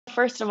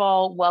First of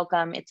all,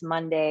 welcome. It's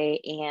Monday,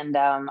 and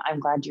I'm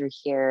glad you're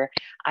here.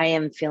 I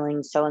am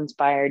feeling so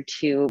inspired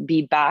to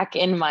be back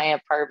in my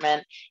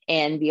apartment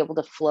and be able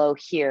to flow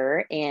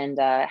here and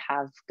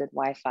have good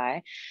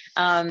Wi-Fi.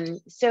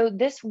 So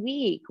this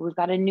week, we've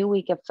got a new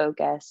week of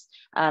focus.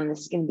 This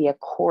is going to be a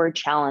core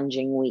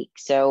challenging week.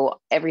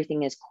 So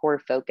everything is core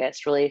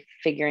focused, really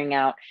figuring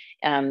out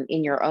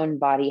in your own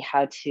body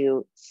how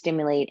to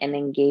stimulate and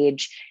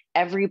engage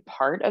every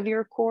part of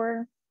your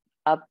core,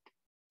 up,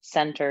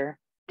 center,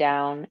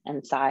 down,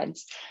 and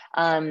sides.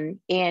 And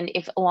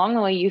if along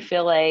the way you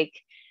feel like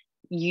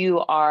you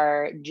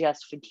are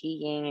just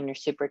fatiguing and you're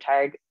super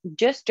tired,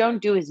 just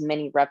don't do as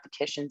many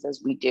repetitions as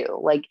we do.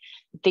 Like,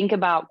 think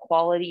about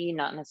quality,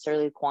 not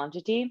necessarily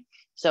quantity.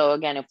 So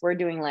again, if we're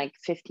doing like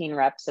 15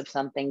 reps of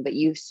something, but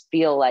you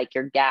feel like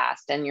you're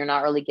gassed and you're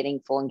not really getting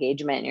full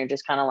engagement and you're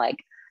just kind of like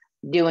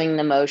doing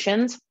the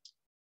motions,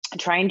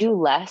 try and do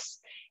less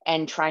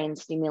and try and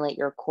stimulate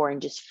your core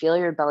and just feel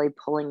your belly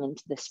pulling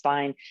into the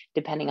spine,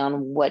 depending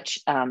on which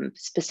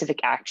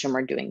specific action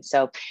we're doing.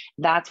 So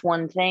that's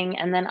one thing.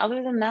 And then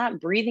other than that,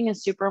 breathing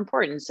is super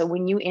important. So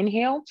when you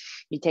inhale,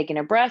 you take in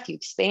a breath, you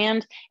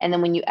expand. And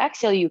then when you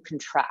exhale, you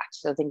contract.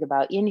 So think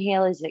about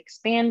inhale is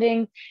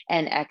expanding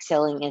and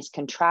exhaling is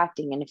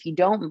contracting. And if you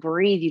don't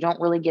breathe, you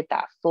don't really get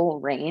that full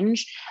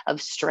range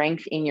of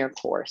strength in your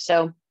core.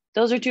 So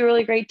those are two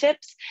really great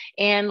tips.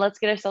 And let's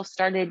get ourselves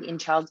started in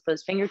child's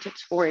pose,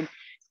 fingertips forward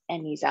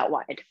and knees out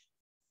wide.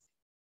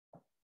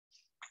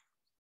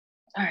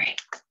 All right.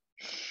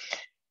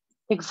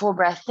 Take a full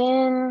breath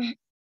in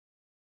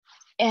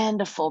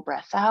and a full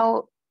breath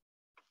out.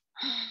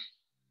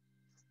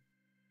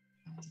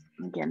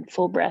 Again,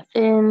 full breath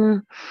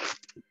in,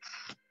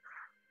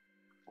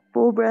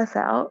 full breath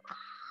out.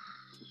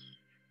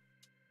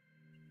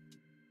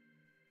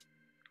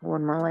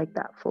 One more like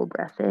that, full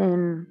breath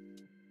in,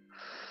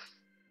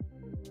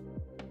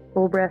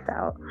 full breath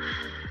out.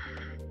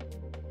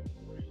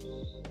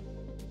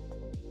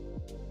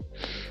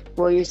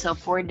 Roll yourself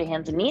forward to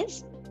hands and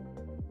knees.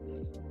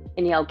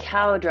 Inhale,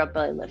 cow, drop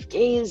belly, lift,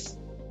 gaze.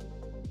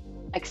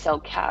 Exhale,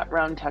 cat,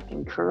 round, tuck,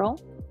 and curl.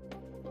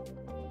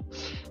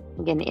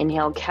 Again,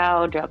 inhale,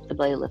 cow, drop the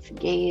belly, lift,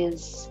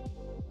 gaze.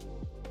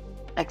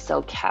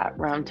 Exhale, cat,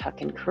 round,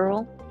 tuck, and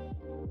curl.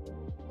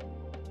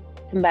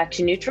 Come back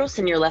to neutral,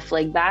 send your left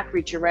leg back,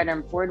 reach your right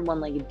arm forward,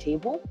 one-legged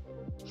table.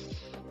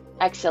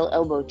 Exhale,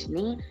 elbow to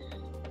knee.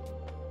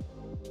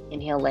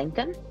 Inhale,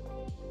 lengthen.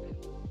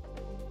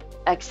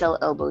 Exhale,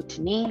 elbow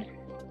to knee.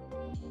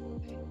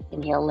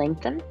 Inhale,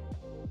 lengthen.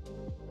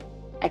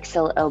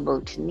 Exhale, elbow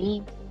to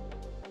knee.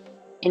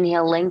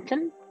 Inhale,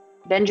 lengthen.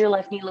 Bend your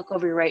left knee, look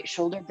over your right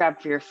shoulder, grab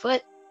for your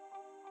foot.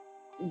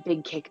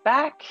 Big kick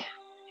back.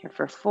 Here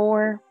for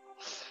 4,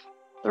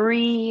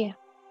 3,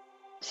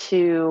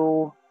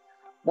 2,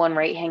 1.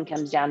 Right hand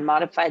comes down,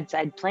 modified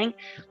side plank.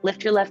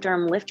 Lift your left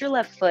arm, lift your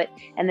left foot,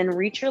 and then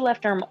reach your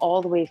left arm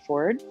all the way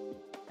forward.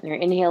 And your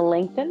inhale,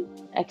 lengthen.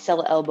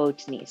 Exhale, elbow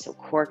to knee. So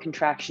core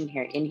contraction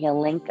here. Inhale,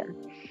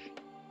 lengthen.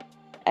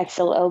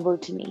 Exhale, elbow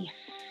to knee.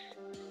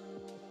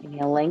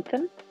 Inhale,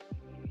 lengthen.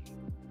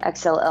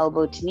 Exhale,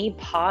 elbow to knee.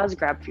 Pause,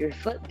 grab for your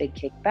foot. Big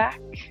kick back.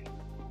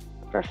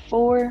 For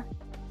 4,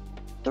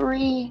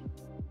 3,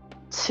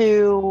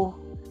 2,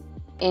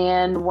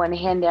 and 1.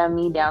 Hand down,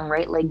 knee down.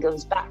 Right leg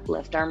goes back.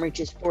 Left arm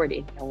reaches forward.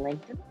 Inhale,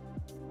 lengthen.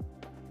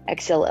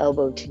 Exhale,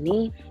 elbow to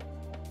knee.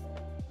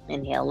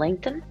 Inhale,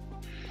 lengthen.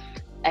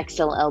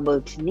 Exhale, elbow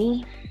to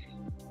knee.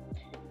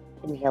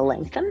 Inhale,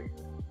 lengthen.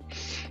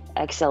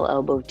 Exhale,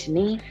 elbow to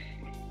knee.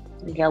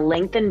 Inhale,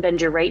 lengthen. Bend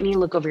your right knee,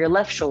 look over your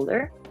left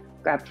shoulder.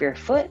 Grab for your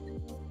foot.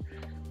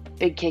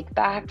 Big kick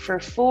back for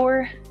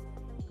 4,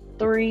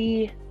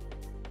 3,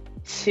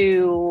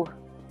 2,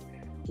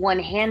 1.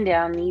 Hand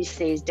down, knee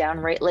stays down,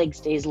 right leg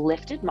stays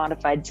lifted.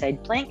 Modified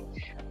side plank.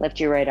 Lift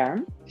your right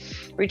arm.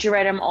 Reach your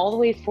right arm all the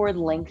way forward,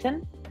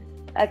 lengthen.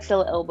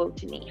 Exhale, elbow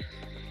to knee.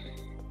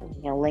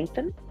 Inhale,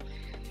 lengthen.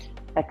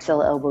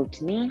 Exhale, elbow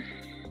to knee.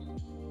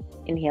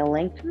 Inhale,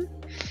 lengthen.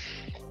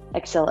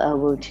 Exhale,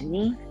 elbow to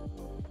knee.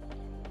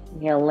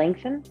 Inhale,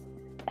 lengthen.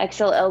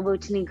 Exhale, elbow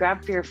to knee.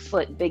 Grab for your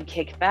foot. Big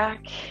kick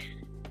back.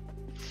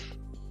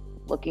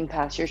 Looking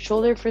past your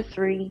shoulder for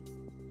 3,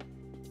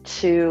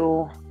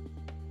 2,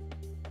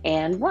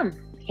 and 1.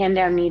 Hand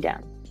down, knee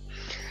down.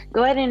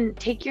 Go ahead and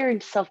take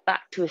yourself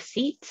back to a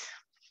seat.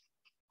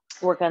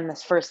 Work on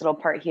this first little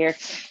part here.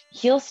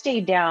 Heels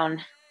stay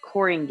down,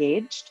 core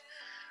engaged.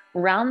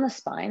 Round the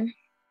spine.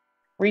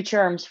 Reach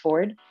your arms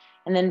forward,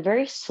 and then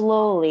very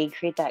slowly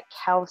create that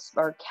cow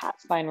or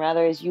cat spine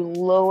rather as you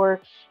lower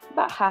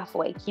about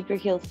halfway. Keep your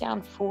heels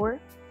down. 4,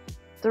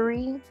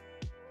 3,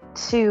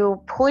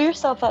 2. Pull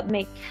yourself up,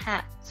 make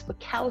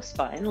cow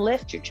spine.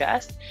 Lift your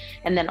chest,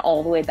 and then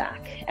all the way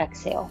back.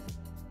 Exhale.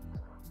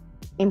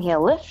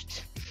 Inhale,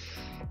 lift.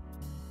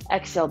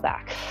 Exhale,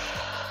 back.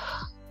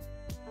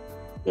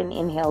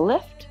 Inhale,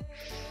 lift.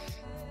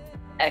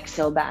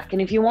 Exhale, back.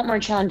 And if you want more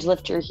challenge,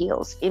 lift your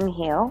heels.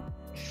 Inhale.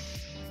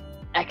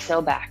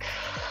 Exhale, back.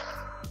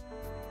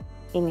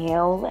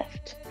 Inhale,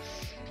 lift.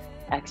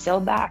 Exhale,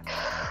 back.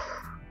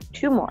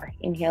 2 more.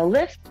 Inhale,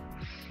 lift.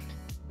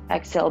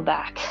 Exhale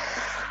back.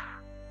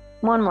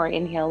 One more,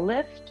 inhale,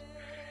 lift.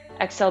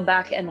 Exhale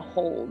back and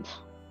hold.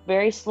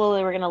 Very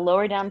slowly, we're gonna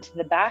lower down to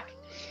the back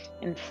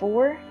in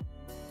 4,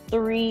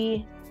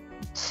 3,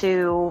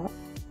 2,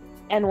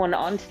 and 1.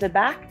 Onto the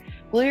back.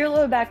 Pull your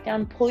lower back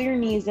down, pull your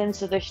knees in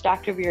so they're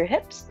stacked over your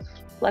hips.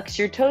 Flex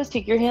your toes,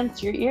 take your hands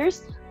to your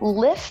ears,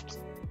 lift,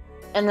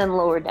 and then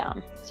lower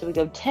down. So we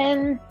go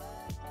 10,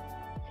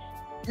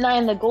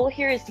 9. The goal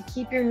here is to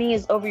keep your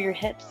knees over your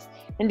hips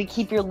and to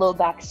keep your low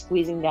back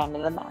squeezing down to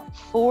the mat.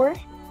 4,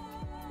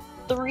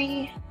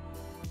 3,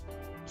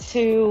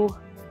 2,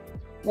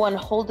 1.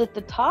 Hold at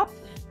the top,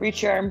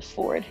 reach your arms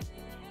forward.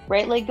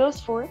 Right leg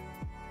goes forward,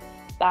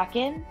 back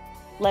in,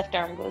 left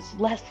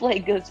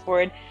leg goes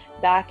forward,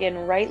 back in,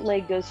 right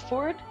leg goes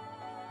forward,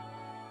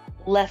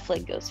 left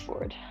leg goes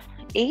forward.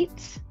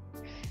 8.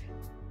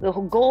 The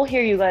whole goal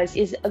here, you guys,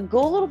 is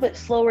go a little bit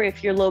slower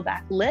if your low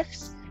back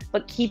lifts,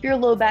 but keep your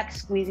low back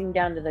squeezing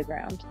down to the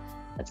ground.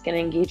 That's going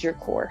to engage your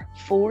core.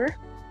 4,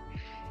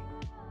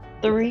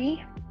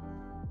 3,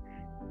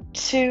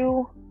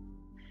 2,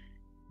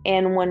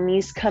 and 1.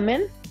 Knees come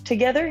in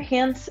together,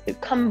 hands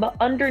come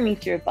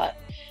underneath your butt.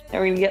 Now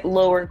we're going to get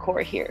lower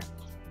core here.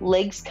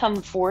 Legs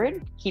come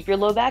forward, keep your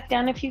low back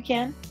down if you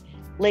can.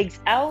 Legs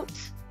out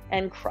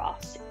and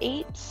cross.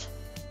 8,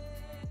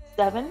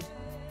 7,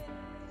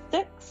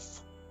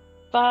 6,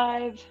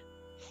 5,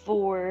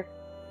 4,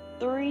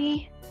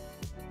 3,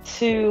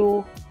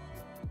 2,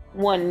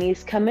 1.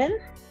 Knees come in,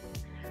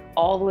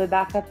 all the way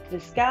back up to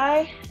the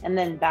sky, and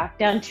then back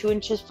down 2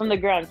 inches from the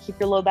ground. Keep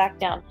your low back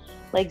down.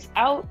 Legs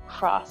out,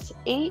 cross.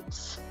 8,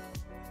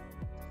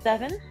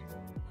 7,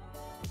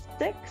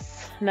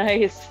 6,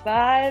 nice.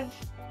 5,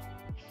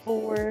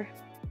 4,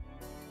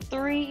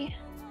 3,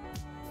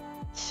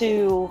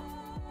 2,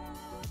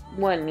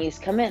 1. Knees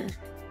come in,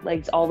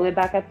 legs all the way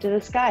back up to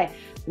the sky.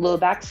 Low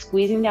back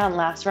squeezing down.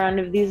 Last round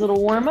of these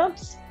little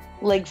warm-ups.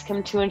 Legs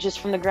come 2 inches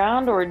from the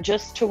ground or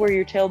just to where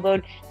your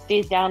tailbone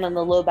stays down and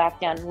the low back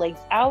down. Legs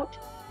out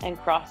and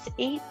cross.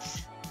 8,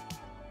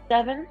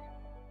 7,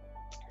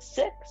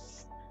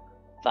 6,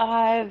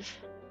 5,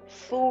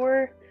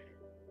 4,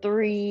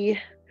 3,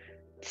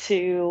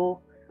 2,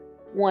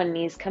 1.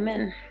 Knees come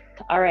in.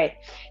 All right,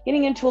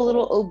 getting into a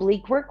little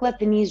oblique work. Let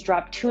the knees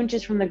drop 2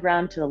 inches from the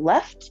ground to the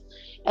left,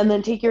 and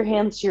then take your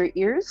hands to your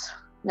ears.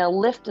 Now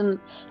lift and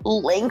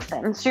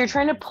lengthen. So you're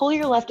trying to pull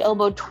your left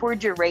elbow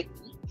towards your right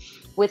knee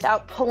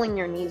without pulling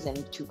your knees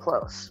in too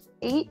close.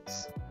 8,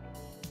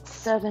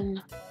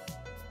 7,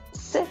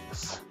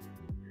 6,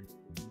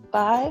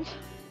 5,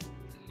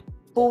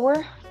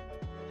 4,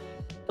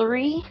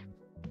 3,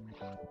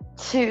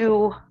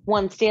 2,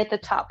 1. Stay at the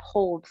top.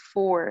 Hold.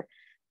 4,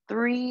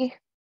 3,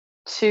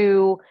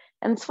 2,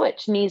 and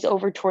switch. Knees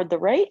over toward the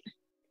right.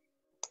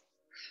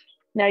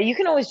 Now you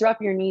can always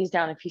drop your knees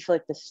down if you feel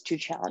like this is too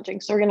challenging.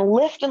 So we're going to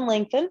lift and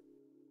lengthen.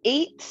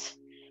 8,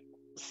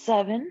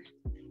 7,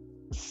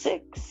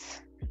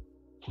 6,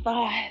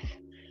 5,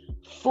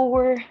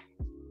 4,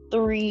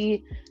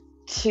 3,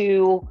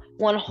 2,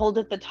 1. Hold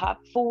at the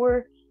top.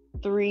 4,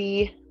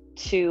 3,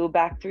 2.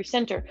 Back through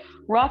center.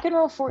 Rock and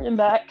roll forward and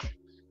back.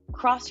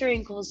 Cross your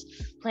ankles.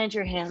 Plant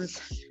your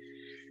hands.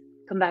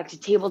 Come back to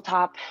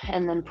tabletop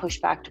and then push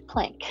back to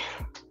plank.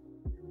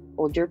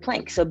 Hold your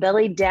plank. So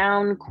belly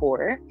down,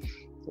 core.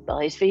 The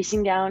belly's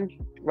facing down,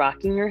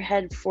 rocking your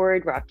head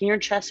forward, rocking your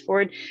chest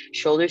forward,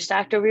 shoulders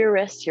stacked over your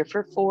wrists. Here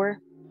for 4,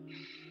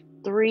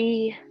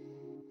 3,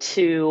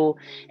 2,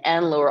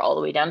 and lower all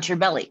the way down to your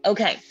belly.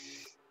 Okay.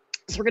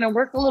 So we're going to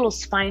work a little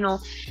spinal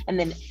and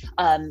then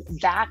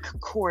back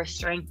core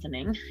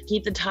strengthening.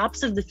 Keep the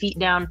tops of the feet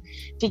down.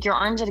 Take your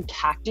arms at a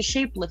cactus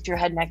shape. Lift your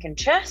head, neck, and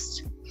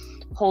chest.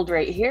 Hold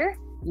right here.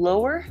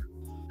 Lower.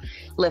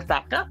 Lift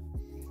back up.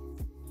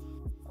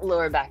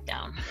 Lower back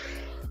down.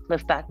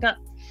 Lift back up.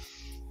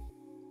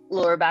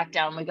 Lower back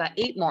down. We got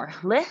 8 more.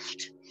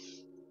 Lift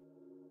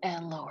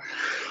and lower.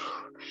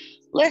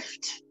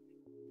 Lift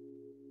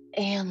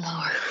and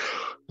lower.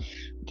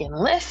 Again,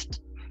 lift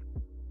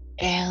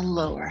and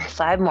lower.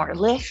 5 more.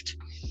 Lift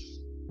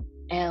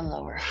and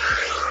lower.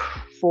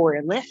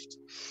 4. Lift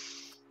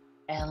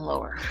and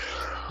lower.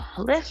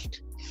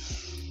 Lift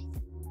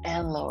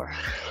and lower.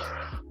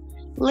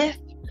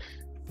 Lift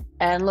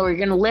and lower. You're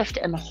going to lift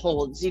and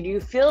hold. So do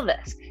you feel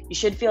this? You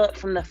should feel it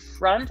from the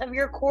front of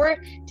your core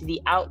to the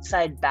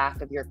outside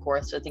back of your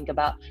core. So think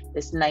about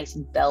this nice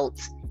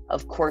belt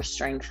of core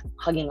strength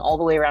hugging all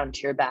the way around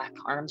to your back.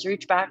 Arms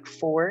reach back.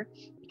 4.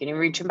 You can even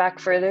reach them back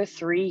further.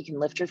 3. You can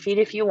lift your feet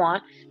if you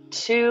want.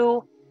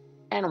 2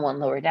 and 1.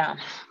 Lower down.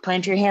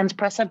 Plant your hands,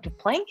 press up to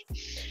plank.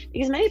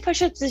 Take as many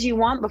push-ups as you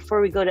want before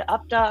we go to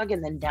up dog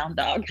and then down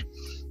dog.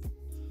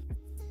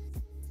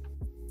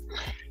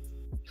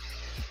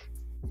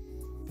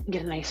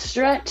 Get a nice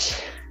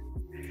stretch.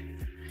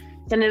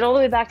 Send it all the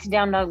way back to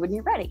down dog when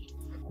you're ready.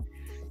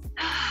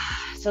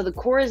 So the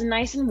core is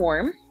nice and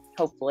warm,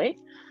 hopefully.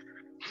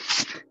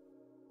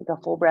 Take a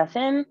full breath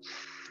in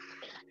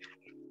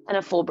and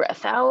a full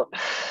breath out.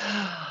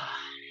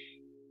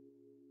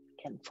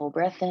 Again, full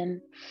breath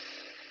in,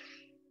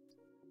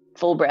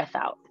 full breath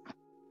out.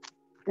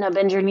 Now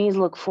bend your knees,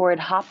 look forward,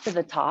 hop to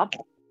the top.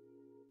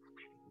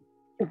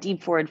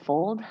 Deep forward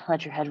fold,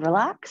 let your head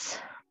relax.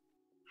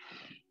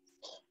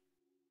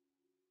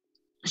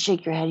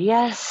 Shake your head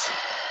yes.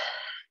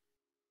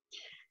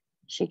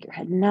 Shake your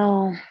head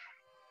no.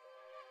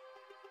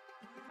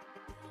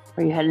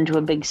 Or you head into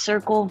a big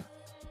circle.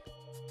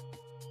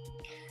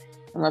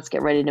 And let's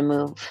get ready to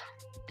move.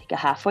 Take a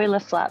halfway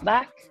lift, flat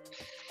back.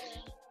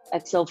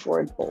 Exhale,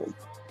 forward fold.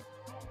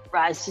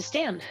 Rise to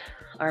stand,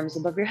 arms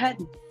above your head.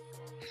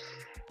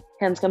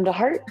 Hands come to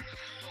heart.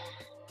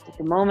 Take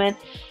a moment,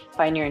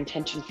 find your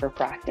intention for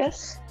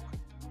practice.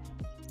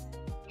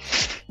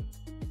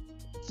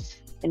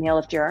 Inhale,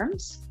 lift your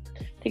arms.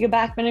 Take a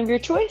back bend of your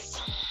choice.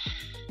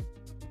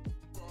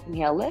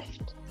 Inhale,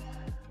 lift.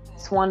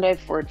 Swan dive,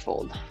 forward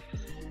fold.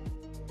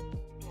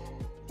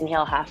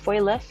 Inhale, halfway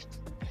lift.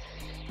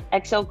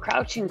 Exhale,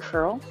 crouch and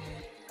curl.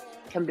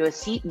 Come to a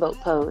seat, boat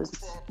pose.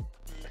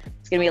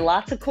 It's gonna be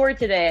lots of core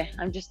today,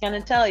 I'm just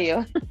gonna tell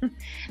you.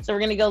 So we're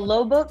gonna go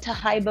low boat to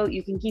high boat.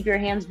 You can keep your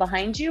hands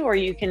behind you or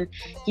you can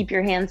keep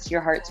your hands to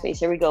your heart space.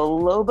 Here we go,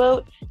 low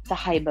boat to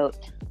high boat.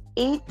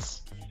 8,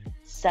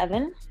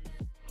 7,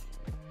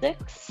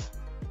 6,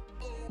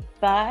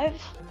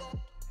 5,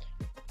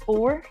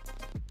 4,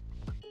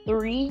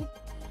 3,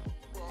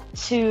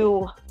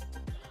 2,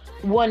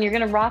 1. You're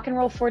gonna rock and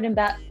roll forward and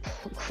back,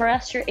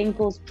 press your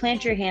ankles,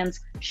 plant your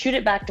hands, shoot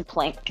it back to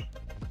plank.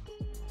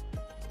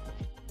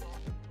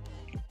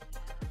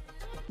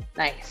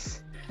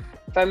 Nice.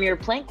 From your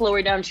plank,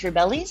 lower down to your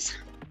bellies.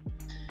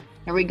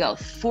 Here we go,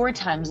 4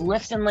 times.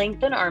 Lift and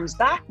lengthen, arms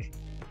back.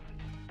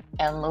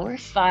 And lower,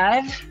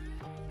 5,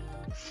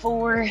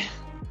 4,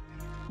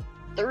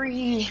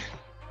 3,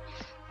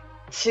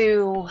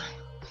 2,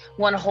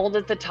 1. Hold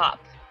at the top.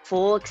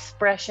 Full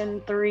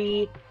expression,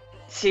 3,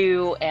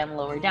 2, and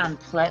lower down.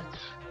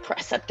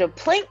 Press up to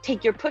plank,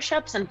 take your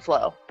push-ups and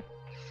flow.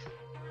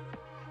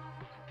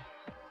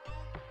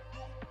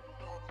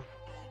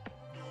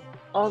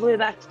 All the way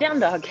back to down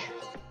dog.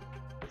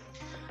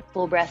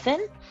 Full breath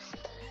in,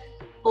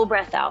 full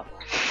breath out.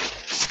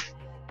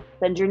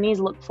 Bend your knees,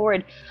 look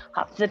forward,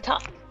 hop to the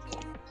top.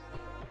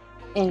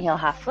 Inhale,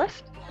 half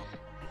lift.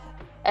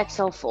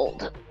 Exhale,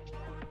 fold.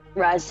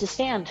 Rise to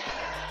stand.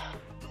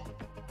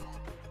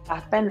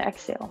 Back bend,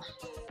 exhale.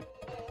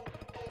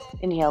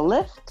 Inhale,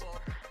 lift.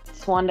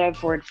 Swan dive,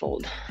 forward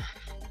fold.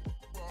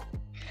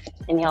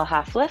 Inhale,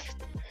 half lift.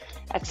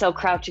 Exhale,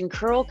 crouch and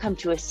curl, come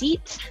to a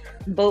seat.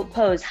 Boat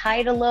pose,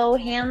 high to low,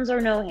 hands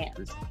or no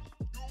hands.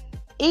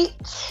 8,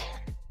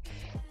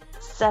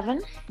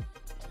 7,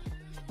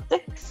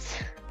 6,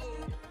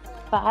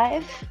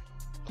 5,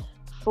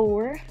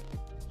 4,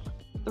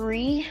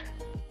 3,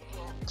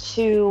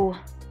 2,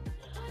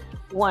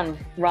 1.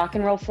 Rock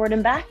and roll forward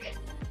and back.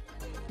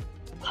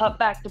 Hop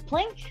back to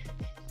plank.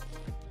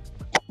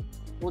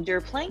 Hold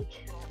your plank.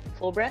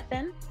 Full breath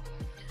in.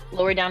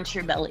 Lower down to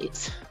your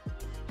bellies.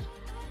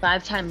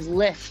 5 times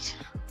lift.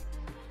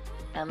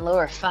 And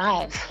lower.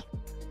 5,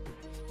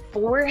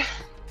 4,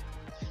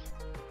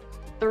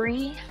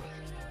 3,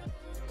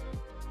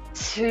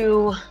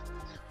 2,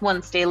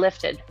 1. Stay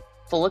lifted.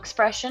 Full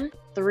expression.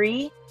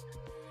 3,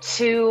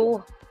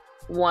 2,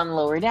 1.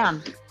 Lower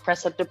down.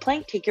 Press up to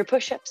plank. Take your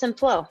push-ups and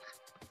flow.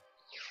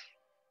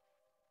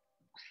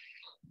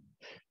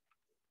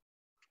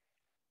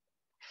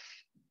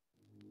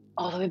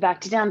 All the way back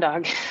to down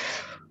dog.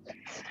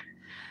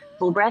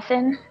 Full breath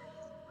in.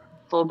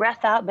 Full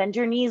breath out. Bend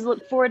your knees.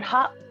 Look forward.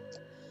 Hop.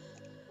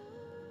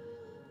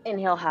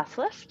 Inhale, half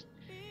lift.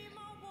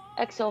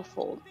 Exhale,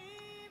 fold.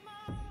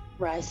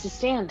 Rise to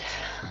stand.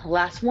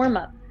 Last warm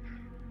up.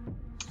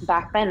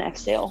 Back bend,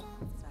 exhale.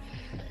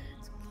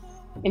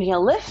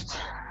 Inhale, lift.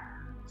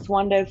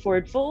 Swan dive,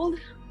 forward fold.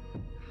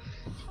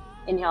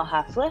 Inhale,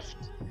 half lift.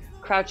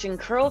 Crouch and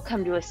curl,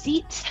 come to a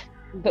seat.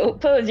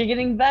 Boat pose, you're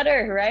getting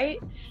better, right?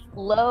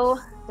 Low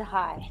to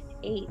high.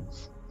 8,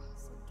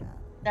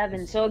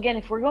 7. So again,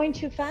 if we're going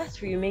too fast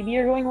for you, maybe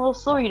you're going a little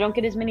slower, you don't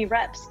get as many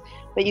reps,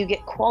 but you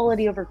get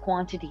quality over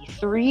quantity.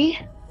 3,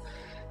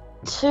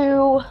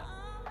 2,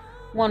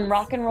 1.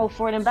 Rock and roll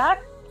forward and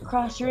back.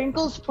 Cross your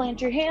ankles,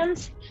 plant your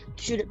hands,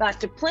 shoot it back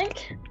to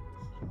plank.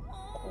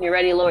 When you're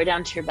ready, lower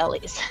down to your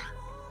bellies.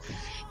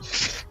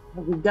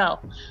 Here we go.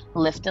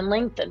 Lift and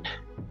lengthen.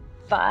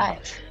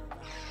 5.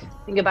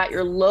 Think about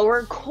your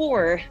lower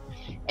core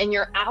and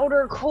your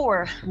outer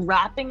core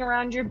wrapping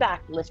around your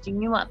back,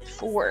 lifting you up.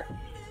 4,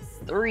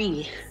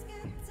 3,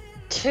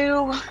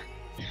 2,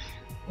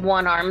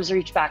 1. Arms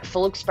reach back,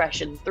 full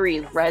expression.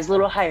 3, rise a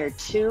little higher.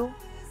 2,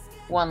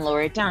 1,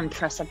 lower it down.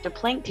 Press up to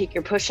plank, take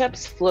your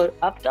push-ups, float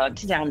up dog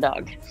to down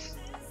dog.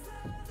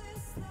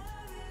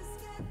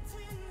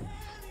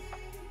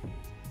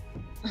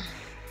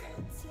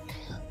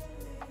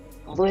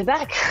 All the way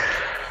back.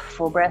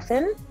 Full breath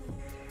in,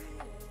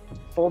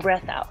 full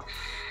breath out.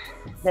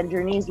 Bend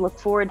your knees, look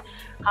forward,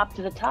 hop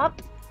to the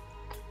top.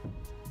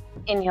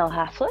 Inhale,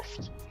 half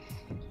lift.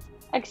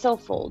 Exhale,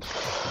 fold.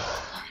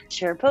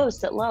 Chair pose,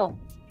 sit low.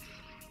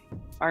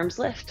 Arms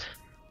lift.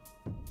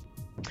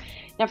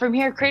 Now from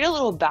here, create a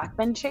little back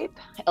bend shape.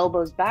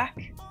 Elbows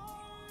back,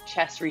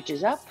 chest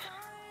reaches up,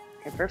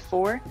 Here for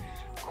 4,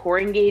 core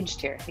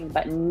engaged here. Think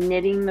about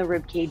knitting the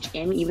rib cage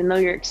in, even though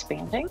you're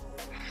expanding.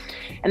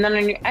 And then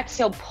on your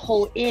exhale,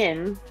 pull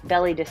in,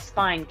 belly to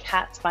spine,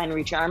 cat spine,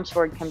 reach your arms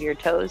forward, come to your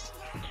toes.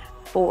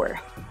 4,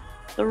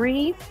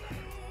 3,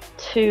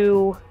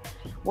 2,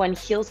 1.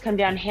 Heels come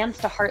down, hands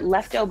to heart,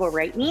 left elbow,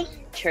 right knee,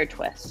 chair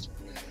twist.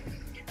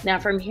 Now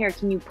from here,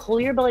 can you pull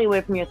your belly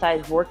away from your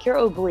thighs, work your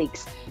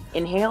obliques.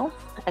 Inhale,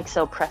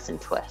 exhale, press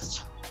and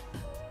twist.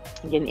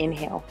 Again,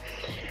 inhale,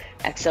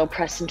 exhale,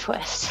 press and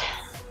twist.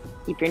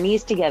 Keep your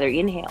knees together,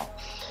 inhale,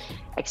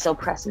 exhale,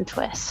 press and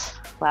twist.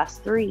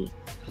 Last 3,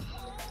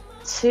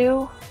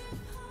 2,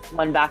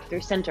 1. Back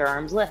through center,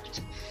 arms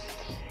lift.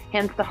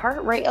 Hands to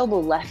heart, right elbow,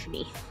 left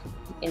knee.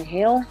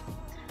 Inhale,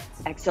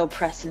 exhale,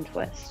 press and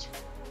twist.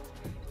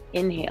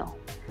 Inhale,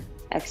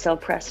 exhale,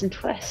 press and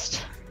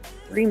twist.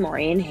 3 more,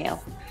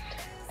 inhale,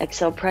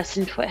 exhale, press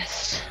and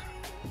twist.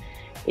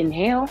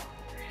 Inhale,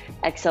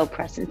 exhale,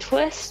 press and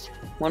twist.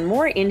 1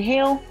 more,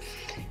 inhale,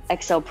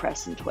 exhale,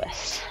 press and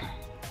twist.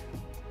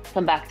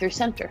 Come back through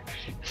center.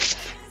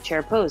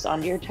 Chair pose,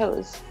 onto your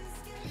toes.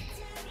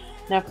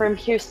 Now from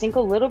here, sink a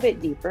little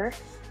bit deeper,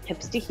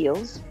 hips to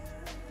heels,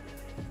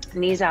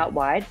 knees out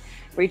wide.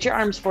 Reach your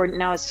arms forward.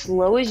 Now as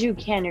slow as you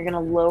can, you're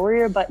gonna lower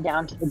your butt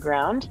down to the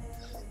ground.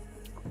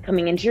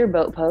 Coming into your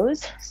boat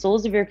pose,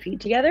 soles of your feet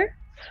together,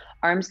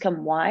 arms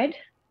come wide,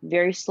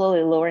 very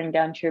slowly lowering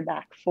down to your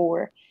back.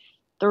 4,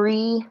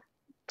 3,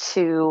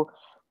 2,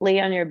 lay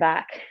on your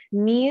back.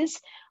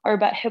 Knees are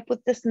about hip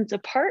width distance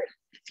apart,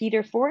 feet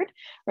are forward,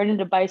 right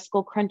into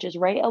bicycle crunches.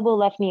 Right elbow,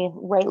 left knee,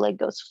 right leg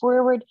goes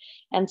forward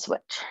and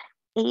switch.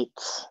 8,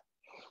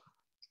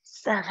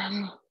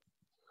 7,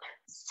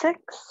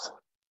 6,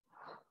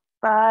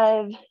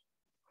 5,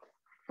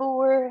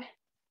 4,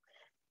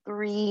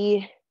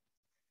 3,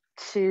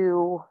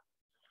 2,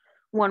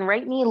 1.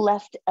 Right knee,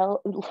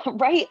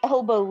 right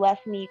elbow,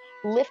 left knee,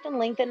 lift and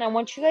lengthen. I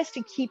want you guys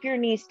to keep your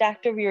knees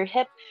stacked over your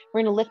hip.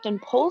 We're gonna lift and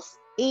pulse.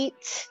 8,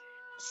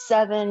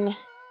 7,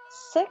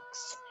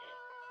 6,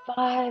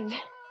 5,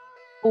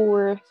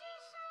 4,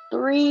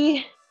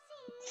 3,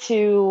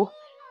 2,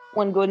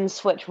 1. Go ahead and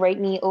switch. Right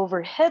knee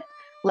over hip,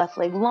 left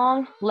leg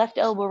long, left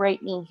elbow,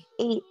 right knee.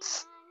 8,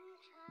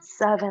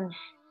 7,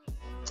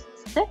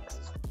 6,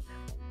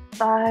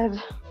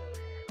 5,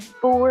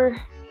 4,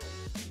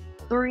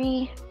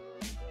 3,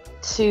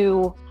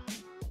 2,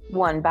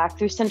 1. Back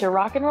through center,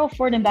 rock and roll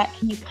forward and back.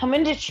 Can you come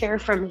into chair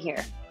from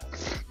here?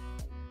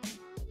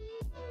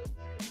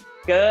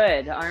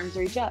 Good, arms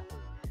reach up.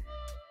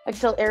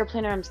 Exhale,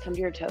 airplane arms, come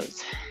to your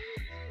toes.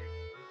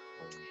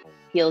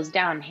 Heels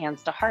down,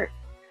 hands to heart.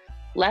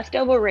 Left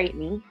elbow, right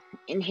knee.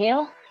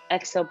 Inhale,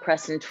 exhale,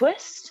 press and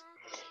twist.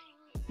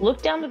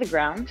 Look down to the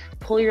ground,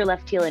 pull your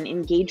left heel in,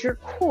 engage your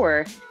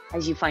core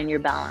as you find your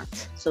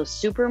balance. So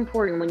super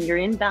important when you're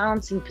in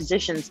balancing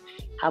positions,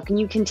 how can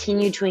you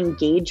continue to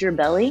engage your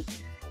belly?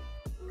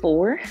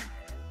 4,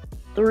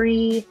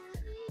 3,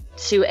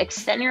 2,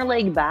 extend your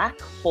leg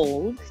back,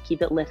 hold,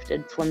 keep it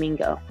lifted,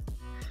 flamingo.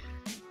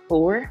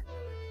 4,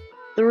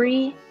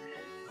 3,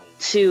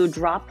 2,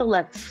 drop the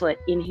left foot,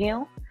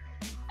 inhale,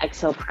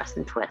 exhale, press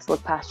and twist,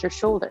 look past your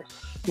shoulder,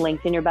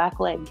 lengthen your back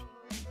leg.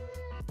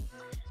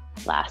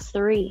 Last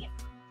 3,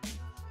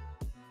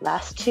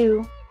 last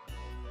 2,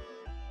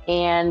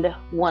 and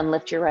 1,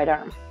 lift your right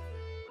arm.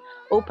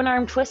 Open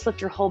arm twist,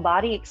 lift your whole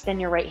body, extend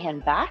your right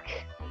hand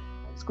back,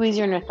 squeeze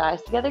your inner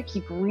thighs together,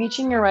 keep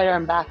reaching your right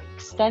arm back,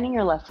 extending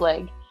your left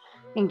leg,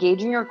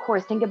 engaging your core.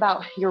 Think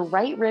about your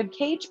right rib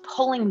cage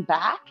pulling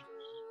back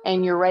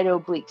and your right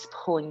obliques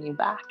pulling you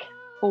back.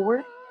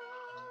 4,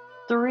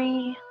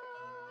 3,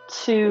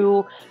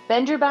 2,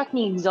 bend your back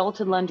knee,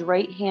 exalted lunge,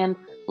 right hand,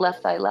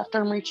 left thigh, left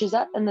arm reaches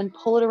up, and then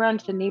pull it around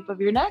to the nape of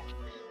your neck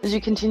as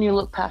you continue to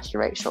look past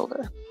your right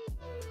shoulder.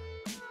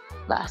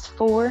 Last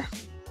 4,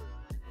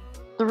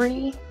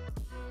 3,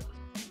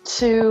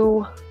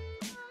 2,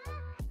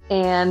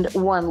 and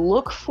 1.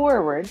 Look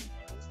forward,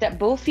 step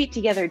both feet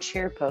together,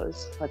 chair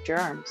pose, lift your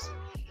arms.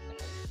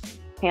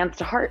 Hands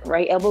to heart,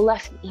 right elbow,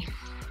 left knee.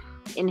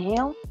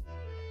 Inhale,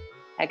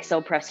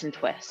 exhale, press and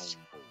twist.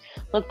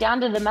 Look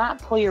down to the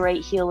mat, pull your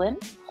right heel in,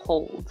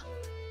 hold.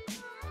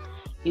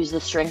 Use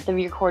the strength of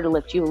your core to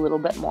lift you a little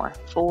bit more.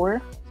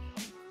 4,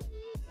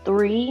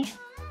 3,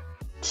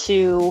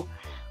 2,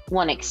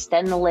 1.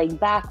 Extend the leg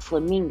back,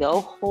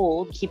 flamingo,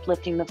 hold, keep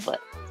lifting the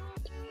foot.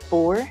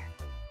 4,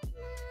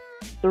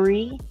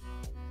 3,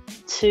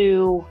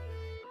 2,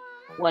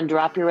 1.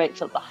 Drop your right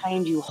foot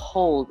behind you,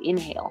 hold,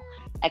 inhale.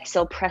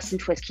 Exhale, press and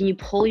twist. Can you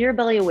pull your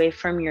belly away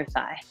from your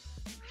thigh?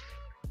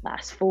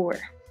 Last 4,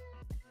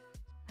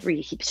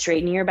 3, keep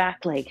straightening your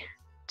back leg.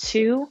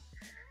 2,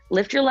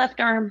 lift your left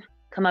arm,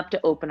 come up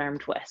to open arm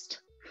twist.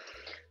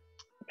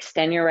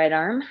 Extend your right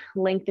arm,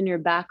 lengthen your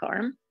back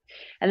arm,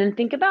 and then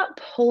think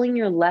about pulling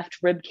your left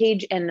rib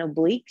cage and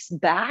obliques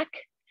back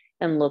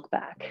and look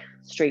back.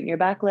 Straighten your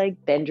back leg,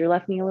 bend your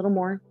left knee a little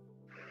more.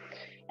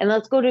 And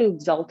let's go to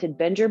exalted.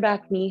 Bend your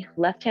back knee,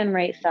 left hand,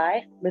 right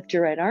thigh, lift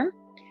your right arm.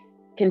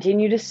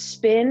 Continue to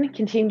spin,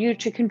 continue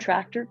to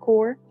contract your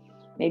core.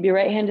 Maybe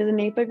right hand to the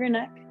nape of your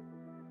neck.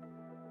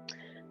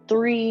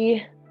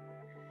 3,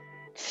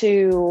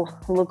 2,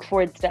 look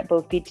forward, step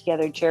both feet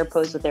together, chair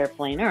pose with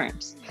airplane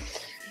arms.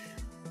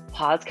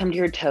 Pause, come to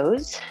your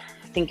toes,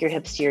 sink your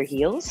hips to your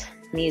heels,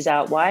 knees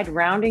out wide,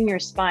 rounding your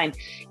spine,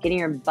 getting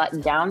your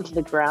butt down to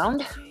the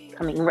ground,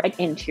 coming right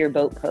into your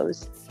boat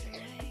pose.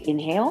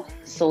 Inhale,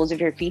 soles of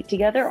your feet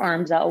together,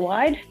 arms out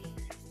wide,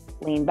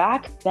 lean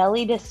back,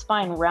 belly to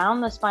spine,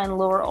 round the spine,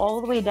 lower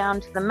all the way down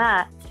to the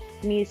mat,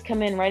 knees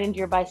come in right into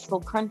your bicycle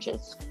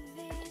crunches.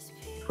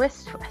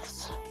 Twist,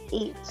 twist,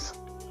 8,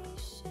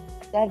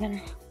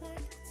 7,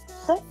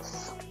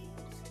 6,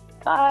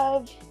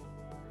 5,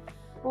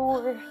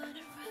 4,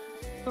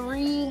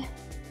 3,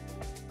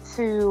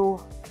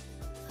 2,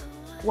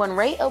 1.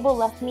 Right elbow,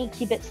 left knee,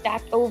 keep it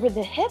stacked over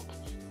the hip.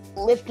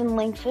 Lift and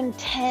lengthen.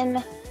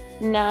 10,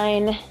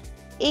 9,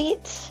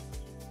 8,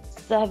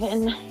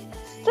 7,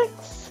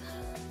 6,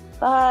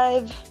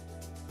 5,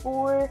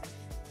 4,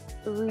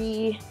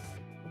 3,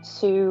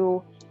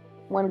 2,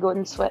 1. Go ahead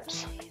and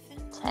switch.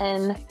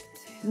 10,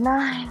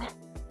 9,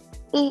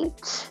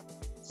 8,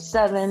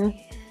 7,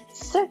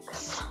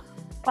 6,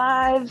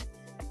 5,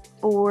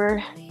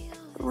 4,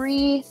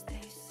 3,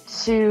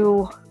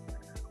 2,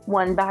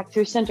 1. Back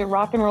through center,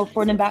 rock and roll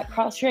forward and back,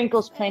 cross your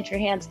ankles, plant your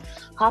hands,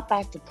 hop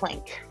back to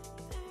plank.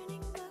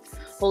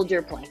 Hold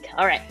your plank.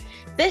 All right,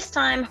 this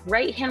time,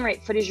 right hand,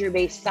 right foot is your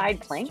base,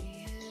 side plank.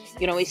 You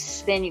can always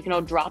spin, you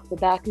can drop the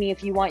back knee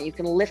if you want, you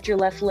can lift your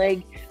left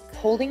leg.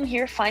 Holding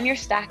here, find your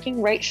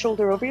stacking, right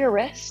shoulder over your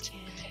wrist,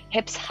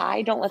 hips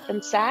high, don't let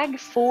them sag.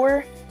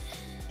 4,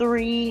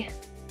 3,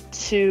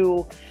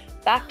 2,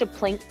 back to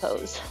plank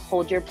pose.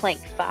 Hold your plank.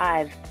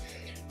 5,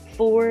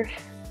 4,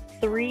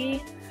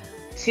 3,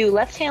 2.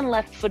 Left hand,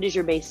 left foot is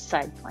your base,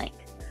 side plank.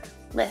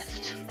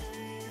 Lift.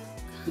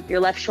 Keep your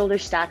left shoulder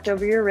stacked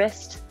over your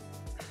wrist.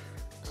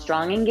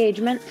 Strong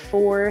engagement.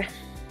 4,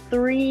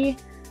 3,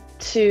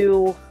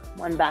 2,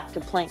 1. Back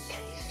to plank.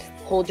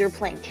 Hold your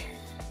plank.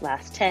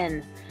 Last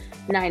 10,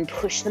 9.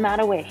 Push the mat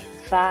away.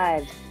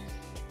 5,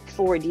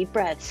 4. Deep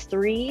breaths.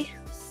 3,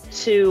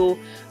 2.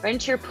 Right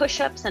into your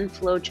push-ups and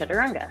flow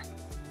chaturanga.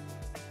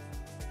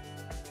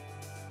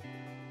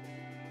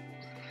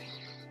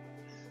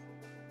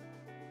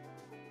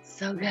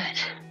 So good.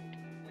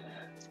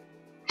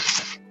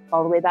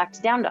 All the way back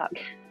to down dog.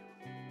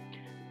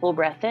 Full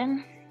breath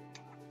in,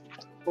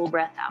 full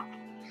breath out.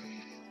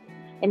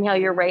 Inhale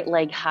your right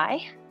leg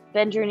high,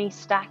 bend your knee,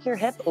 stack your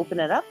hip, open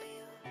it up.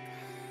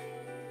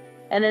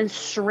 And then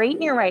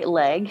straighten your right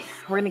leg.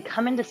 We're gonna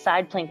come into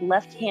side plank,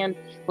 left hand,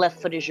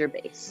 left foot is your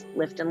base.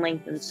 Lift and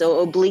lengthen.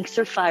 So obliques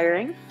are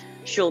firing,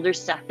 shoulders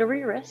stacked over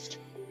your wrist.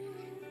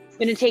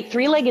 We're gonna take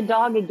three-legged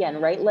dog again,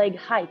 right leg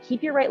high.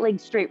 Keep your right leg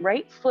straight,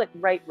 right foot,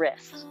 right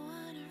wrist.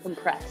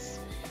 Compress.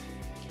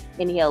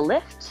 Inhale,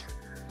 lift.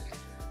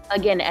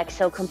 Again,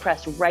 exhale,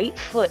 compress. Right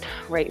foot,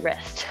 right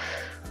wrist.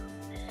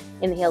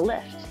 Inhale,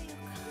 lift.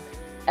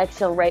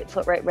 Exhale, right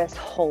foot, right wrist.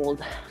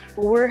 Hold.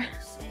 4,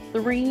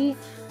 3,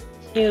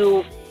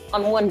 2,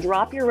 on 1,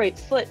 drop your right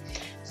foot.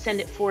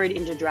 Send it forward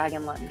into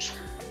dragon lunge.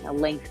 Now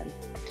lengthen.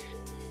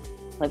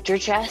 Lift your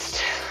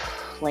chest.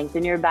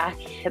 Lengthen your back,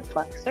 hip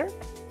flexor.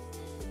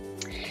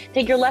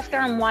 Take your left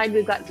arm wide.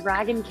 We've got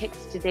dragon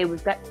kicks today.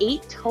 We've got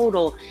 8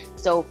 total.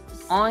 So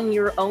on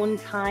your own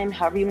time,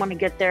 however you want to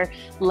get there,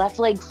 left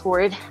leg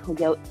forward. We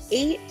go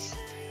 8,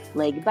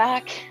 leg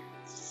back,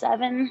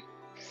 7.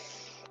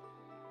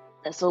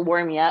 This will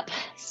warm you up.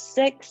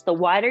 6, the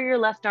wider your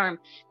left arm,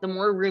 the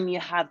more room you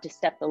have to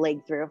step the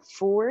leg through.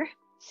 4,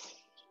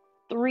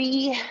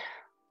 3,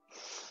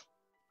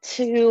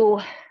 2,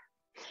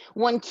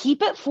 1.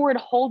 Keep it forward,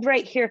 hold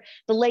right here.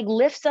 The leg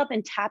lifts up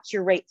and taps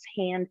your right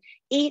hand.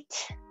 8,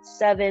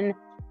 7,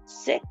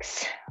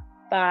 6,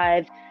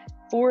 5,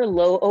 4.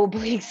 Low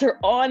obliques are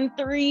on.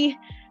 3,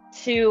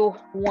 2,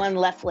 1.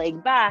 Left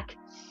leg back,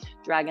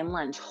 dragon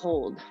lunge,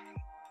 hold.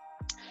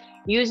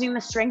 Using the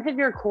strength of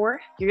your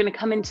core, you're gonna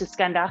come into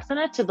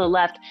Skandasana to the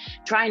left.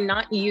 Try and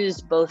not use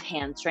both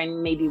hands. Try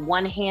and maybe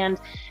one hand,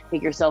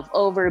 take yourself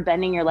over,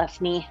 bending your left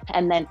knee,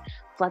 and then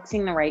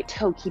flexing the right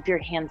toe. Keep your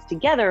hands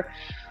together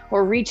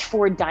or reach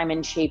forward,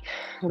 diamond shape,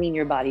 lean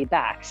your body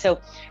back.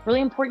 So really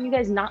important, you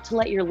guys, not to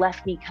let your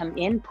left knee come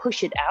in,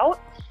 push it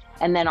out,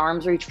 and then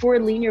arms reach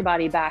forward, lean your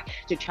body back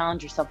to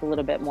challenge yourself a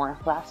little bit more.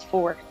 Last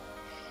 4,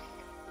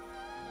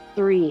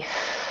 3,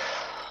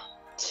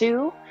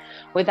 2.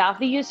 Without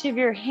the use of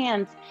your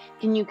hands,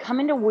 can you come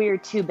into warrior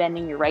 2,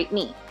 bending your right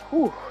knee?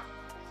 Whew.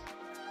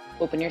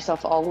 Open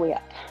yourself all the way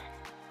up.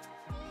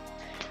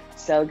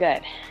 So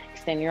good.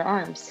 Extend your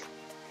arms.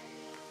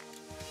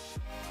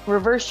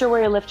 Reverse your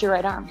warrior, lift your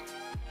right arm.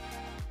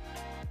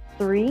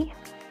 3,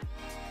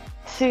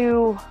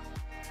 2,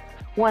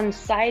 1,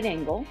 side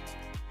angle.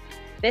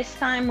 This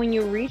time when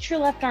you reach your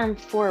left arm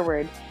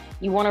forward,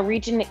 you want to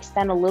reach and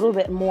extend a little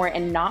bit more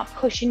and not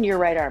push into your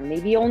right arm.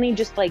 Maybe only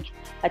just like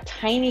a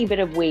tiny bit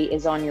of weight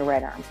is on your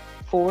right arm.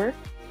 4,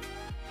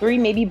 3,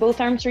 maybe both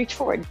arms reach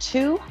forward.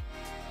 2,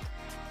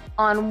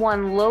 on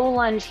 1, low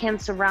lunge,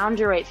 hands surround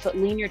your right foot,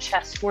 lean your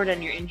chest forward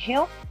on your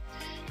inhale.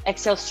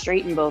 Exhale,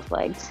 straighten both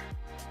legs.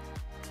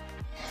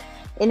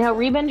 Inhale,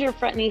 rebend your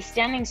front knee,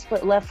 standing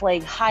split left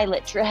leg high,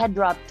 let your head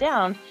drop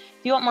down.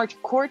 If you want more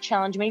core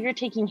challenge, maybe you're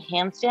taking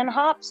handstand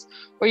hops,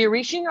 or you're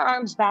reaching your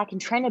arms back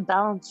and trying to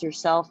balance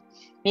yourself,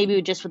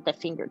 maybe just with the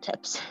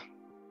fingertips.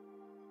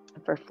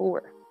 For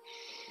 4,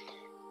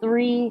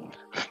 3,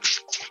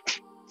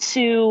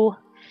 2,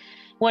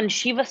 1,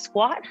 Shiva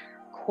squat,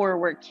 core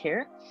work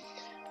here.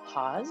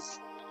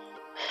 Pause.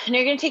 And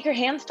you're gonna take your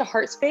hands to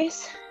heart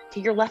space,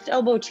 take your left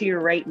elbow to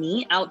your right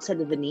knee, outside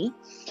of the knee,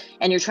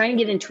 and you're trying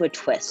to get into a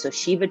twist, so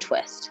Shiva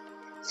twist.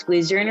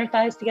 Squeeze your inner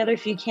thighs together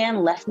if you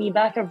can, left knee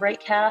back of right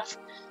calf.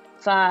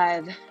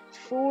 5,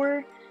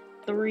 4,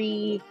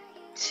 3,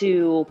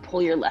 2,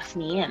 pull your left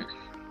knee in.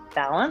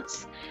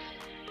 Balance.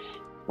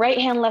 Right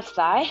hand, left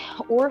thigh,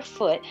 or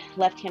foot,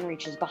 left hand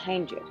reaches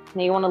behind you.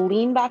 Now you wanna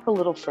lean back a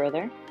little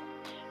further,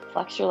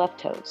 flex your left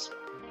toes.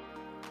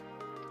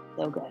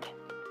 So good.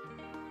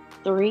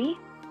 3,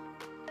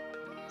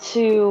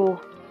 2,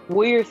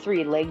 warrior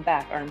 3, leg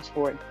back, arms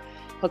forward.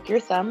 Hook your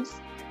thumbs,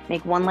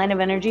 make one line of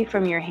energy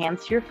from your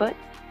hands to your foot.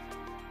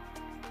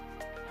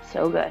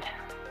 So good.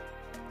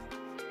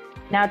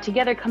 Now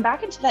together, come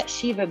back into that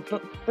Shiva,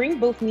 bring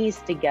both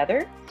knees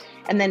together,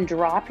 and then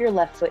drop your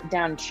left foot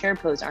down, chair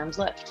pose, arms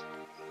lift.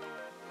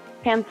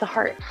 Hands to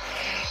heart,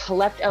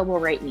 left elbow,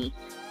 right knee.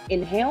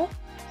 Inhale,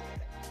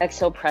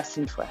 exhale, press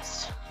and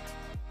twist.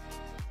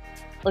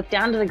 Look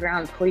down to the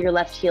ground, pull your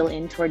left heel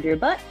in toward your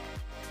butt.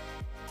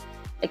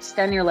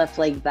 Extend your left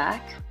leg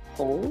back,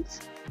 hold.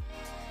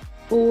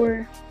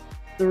 4,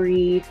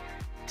 3,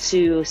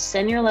 2,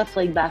 send your left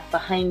leg back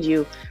behind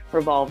you,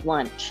 revolve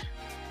lunge.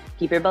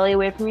 Keep your belly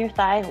away from your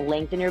thigh,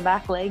 lengthen your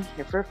back leg,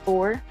 here for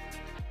 4,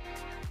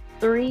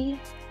 3,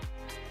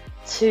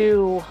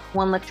 2,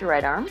 1, lift your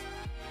right arm.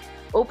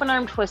 Open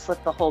arm twist,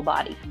 lift the whole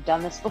body. You've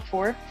done this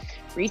before.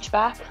 Reach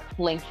back,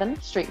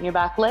 lengthen, straighten your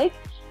back leg.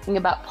 Think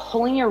about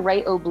pulling your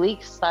right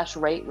oblique /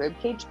 right rib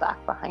cage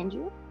back behind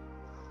you.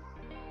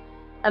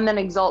 And then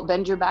exalt,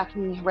 bend your back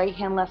knee, right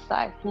hand, left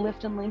thigh,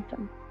 lift and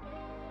lengthen.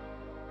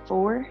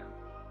 4,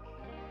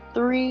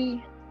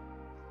 3,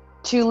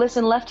 2,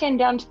 listen, left hand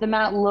down to the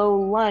mat, low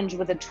lunge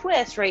with a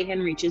twist, right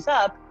hand reaches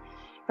up.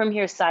 From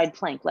here, side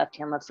plank, left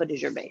hand, left foot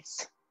is your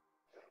base.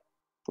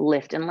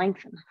 Lift and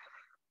lengthen.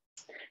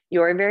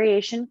 Your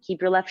variation,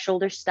 keep your left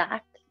shoulder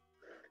stacked.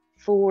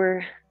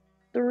 4,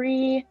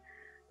 3,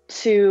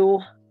 2,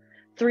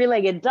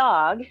 3-legged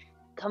dog.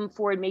 Come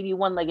forward, maybe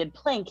one-legged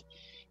plank,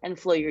 and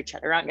flow your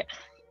chaturanga.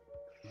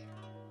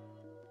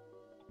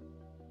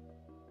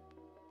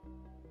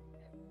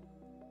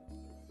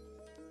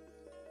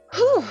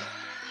 Whew.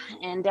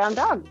 And down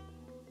dog.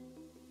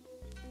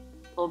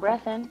 Full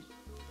breath in.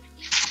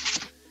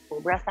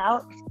 Full breath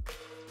out.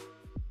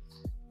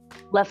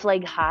 Left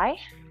leg high.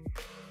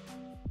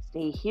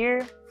 Stay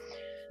here.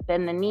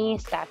 Bend the knee,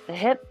 stack the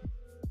hip.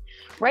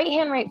 Right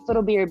hand, right foot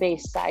will be your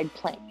base, side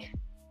plank.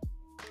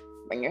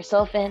 Bring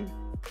yourself in.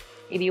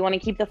 Maybe you want to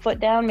keep the foot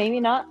down, maybe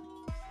not.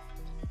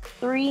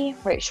 3,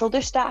 right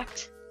shoulder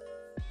stacked.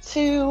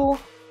 2,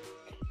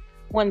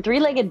 1,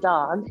 3-legged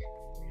dog.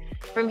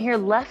 From here,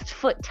 left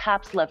foot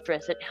taps left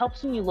wrist. It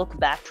helps when you look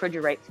back toward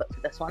your right foot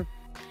for this one.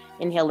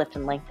 Inhale, lift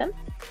and lengthen.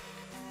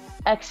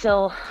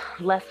 Exhale,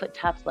 left foot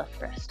taps left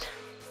wrist.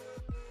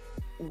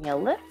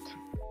 Inhale, lift.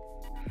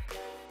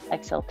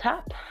 Exhale,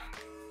 tap.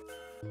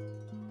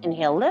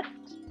 Inhale, lift.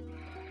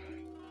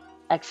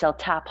 Exhale,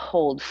 tap,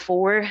 hold.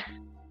 4,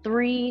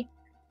 3,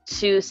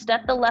 2.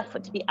 Step the left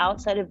foot to the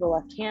outside of the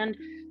left hand.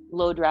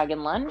 Low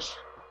dragon lunge.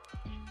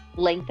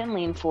 Lengthen,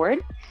 lean forward.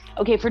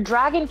 Okay, for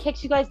dragon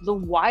kicks, you guys, the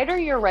wider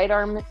your right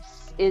arm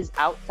is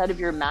outside of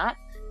your mat,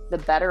 the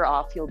better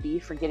off you'll be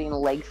for getting the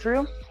leg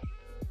through.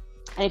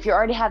 And if you're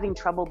already having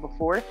trouble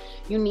before,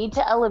 you need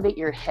to elevate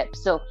your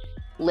hips. So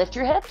lift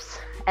your hips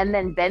and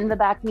then bend the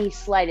back knee,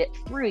 slide it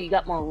through. You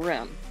got more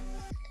room.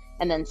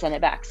 And then send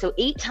it back. So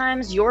 8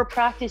 times your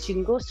practice. You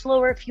can go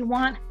slower if you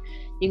want.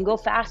 You can go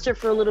faster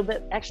for a little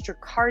bit extra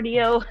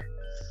cardio.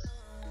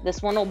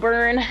 This one will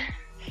burn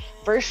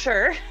for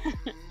sure.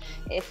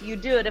 If you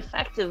do it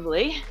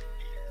effectively.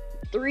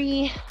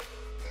 3,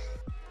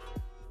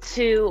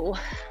 2,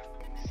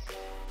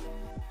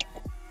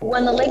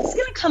 1. The leg's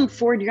gonna come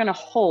forward, you're gonna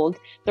hold.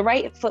 The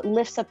right foot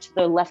lifts up to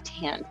the left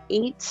hand.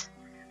 8,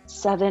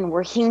 7,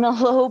 working the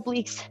low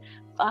obliques.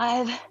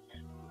 5,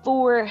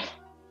 4,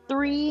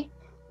 3,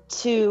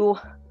 2,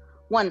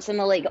 1. Send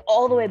the leg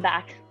all the way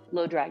back,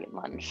 low dragon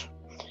lunge.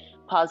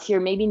 Pause here,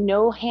 maybe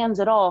no hands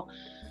at all.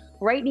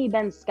 Right knee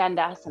bends,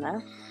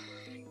 Skandasana.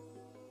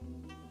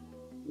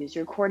 Use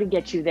your core to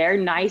get you there.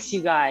 Nice, you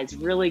guys,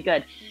 really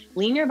good.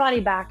 Lean your body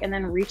back and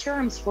then reach your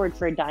arms forward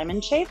for a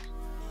diamond shape.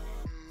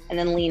 And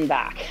then lean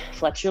back.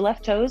 Flex your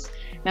left toes.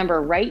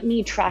 Remember, right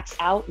knee tracks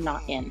out,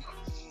 not in.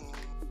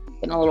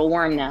 Getting a little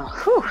warm now.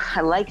 Whew,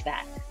 I like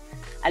that.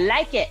 I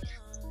like it.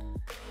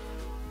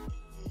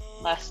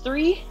 Last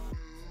 3,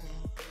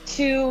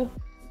 2,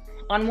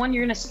 on 1,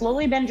 you're gonna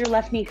slowly bend your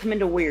left knee, come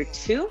into warrior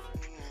 2.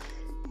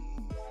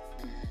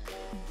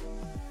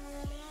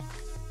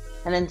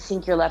 And then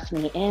sink your left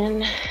knee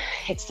in,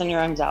 extend your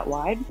arms out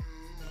wide.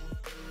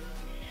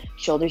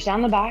 Shoulders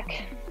down the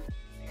back.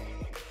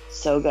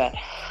 So good.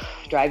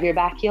 Drive your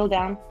back heel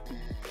down.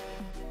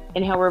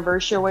 Inhale,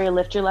 reverse your warrior,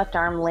 lift your left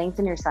arm,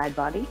 lengthen your side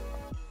body.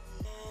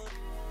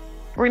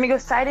 We're gonna go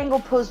side angle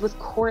pose with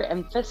core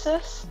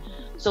emphasis.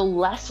 So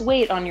less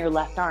weight on your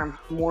left arm,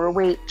 more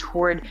weight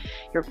toward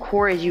your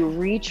core as you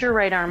reach your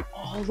right arm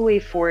all the way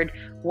forward,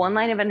 one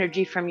line of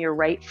energy from your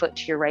right foot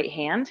to your right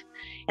hand.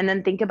 And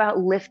then think about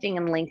lifting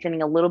and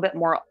lengthening a little bit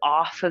more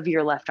off of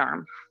your left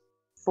arm.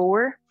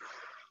 4,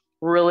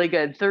 really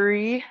good.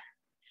 3,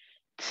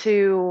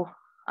 2,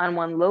 on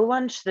 1, low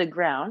lunge to the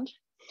ground.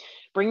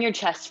 Bring your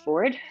chest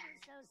forward.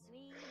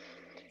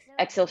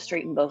 Exhale,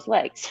 straighten both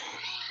legs.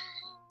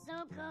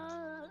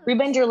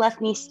 Rebend your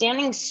left knee,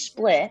 standing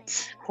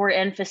split, core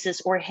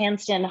emphasis, or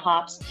handstand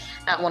hops.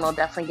 That one will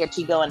definitely get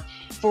you going.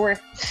 For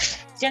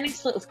standing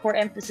split with core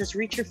emphasis,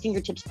 reach your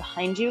fingertips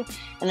behind you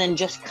and then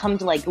just come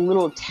to like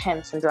little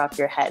tense and drop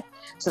your head.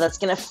 So that's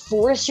gonna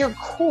force your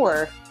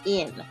core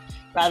in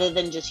rather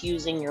than just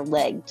using your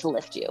leg to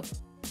lift you.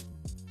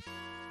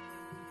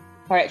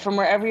 All right, from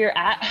wherever you're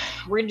at,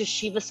 we're gonna do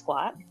Shiva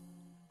squat.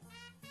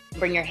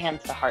 Bring your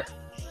hands to heart.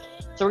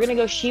 So we're gonna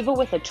go Shiva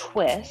with a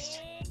twist.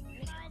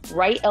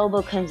 Right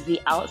elbow comes to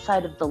the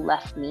outside of the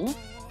left knee.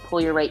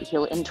 Pull your right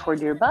heel in toward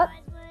your butt.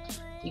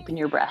 Deepen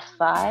your breath.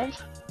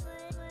 5,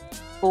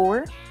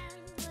 4,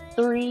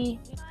 3,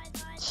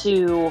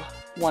 2,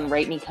 1.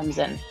 Right knee comes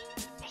in.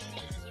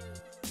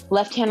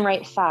 Left hand,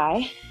 right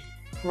thigh.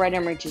 Right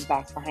arm reaches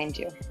back behind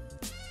you.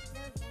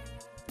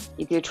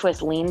 Keep your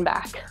twist, lean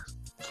back.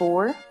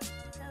 4,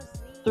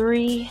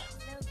 3,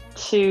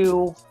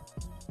 2,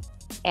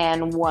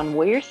 and 1.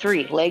 Warrior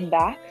 3, leg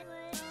back.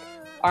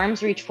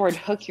 Arms reach forward,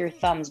 hook your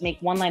thumbs. Make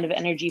one line of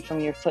energy from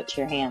your foot to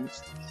your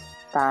hands.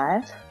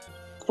 5,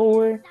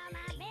 4,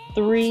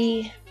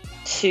 3,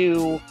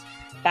 2,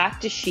 back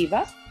to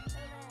Shiva.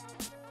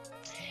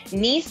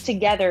 Knees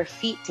together,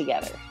 feet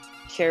together.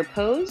 Chair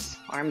pose,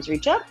 arms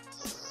reach up.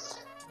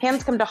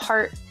 Hands come to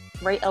heart,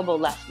 right elbow,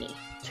 left knee.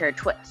 Chair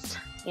twist.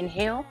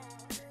 Inhale,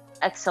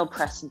 exhale,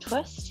 press and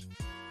twist.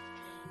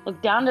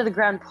 Look down to the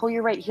ground, pull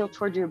your right heel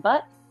toward your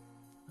butt.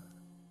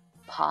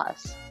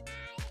 Pause.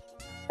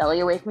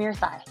 Belly away from your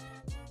thigh.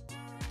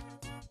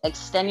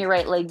 Extend your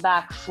right leg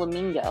back,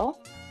 flamingo.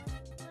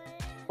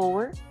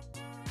 4,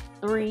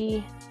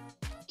 3,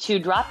 2.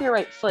 Drop your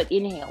right foot,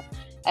 inhale.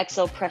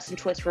 Exhale, press and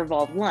twist,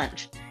 revolve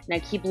lunge. Now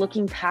keep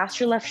looking past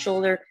your left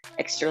shoulder,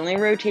 externally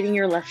rotating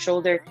your left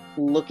shoulder,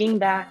 looking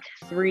back.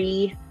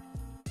 3,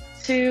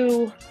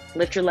 2,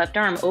 lift your left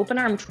arm, open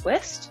arm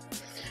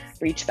twist,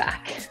 reach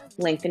back.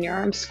 Lengthen your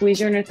arms,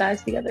 squeeze your inner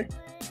thighs together.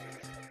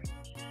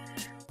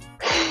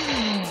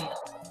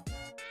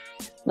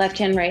 Left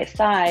hand, right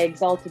thigh,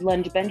 exalted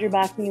lunge, bend your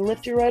back knee,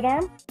 lift your right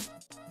arm.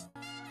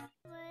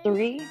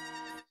 3,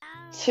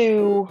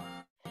 2,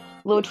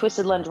 low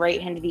twisted lunge,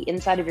 right hand to the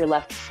inside of your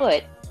left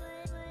foot.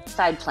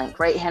 Side plank,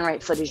 right hand,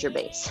 right foot is your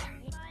base.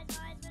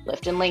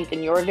 Lift and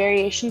lengthen your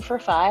variation for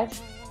 5,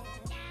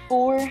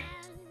 4,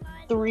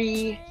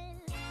 3,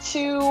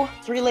 2,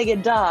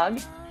 three-legged dog.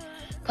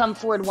 Come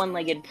forward,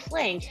 one-legged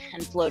plank,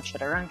 and float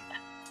chaturanga.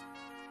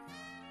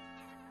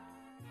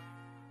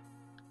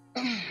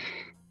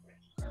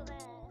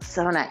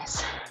 So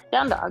nice.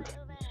 Down dog.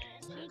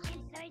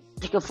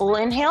 Take a full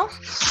inhale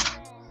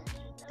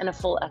and a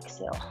full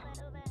exhale.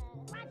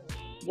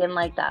 Again,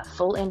 like that.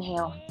 Full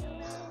inhale,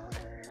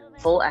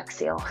 full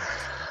exhale.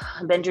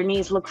 Bend your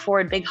knees, look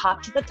forward, big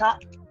hop to the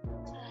top.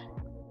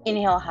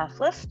 Inhale, half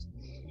lift.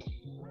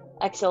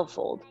 Exhale,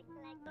 fold.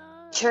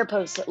 Chair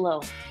pose, sit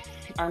low.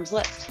 Arms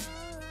lift.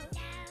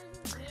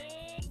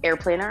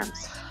 Airplane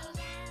arms.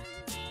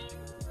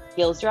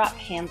 Heels drop,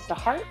 hands to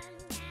heart.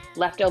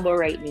 Left elbow,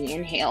 right knee,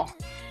 inhale.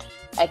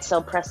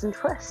 Exhale, press and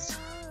twist.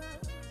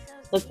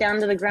 Look down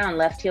to the ground,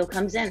 left heel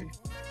comes in.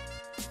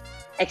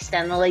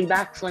 Extend the leg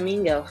back,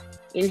 flamingo.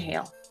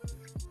 Inhale.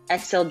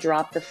 Exhale,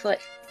 drop the foot.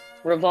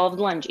 Revolved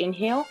lunge,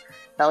 inhale.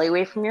 Belly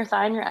away from your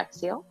thigh in your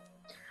exhale.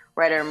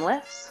 Right arm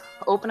lifts.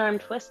 Open arm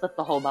twist, lift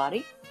the whole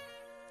body.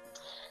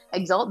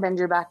 Exalt, bend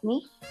your back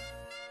knee.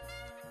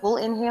 Full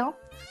inhale.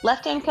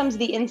 Left hand comes to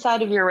the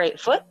inside of your right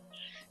foot.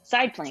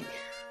 Side plank.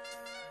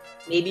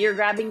 Maybe you're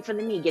grabbing for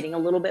the knee, getting a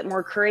little bit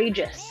more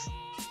courageous.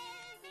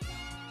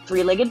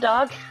 Three-legged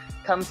dog,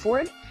 come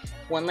forward.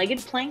 One-legged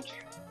plank.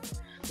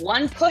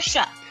 One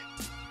push-up.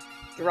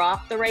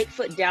 Drop the right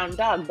foot, down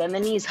dog. Bend the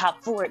knees,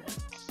 hop forward.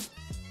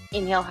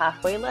 Inhale,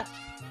 halfway lift.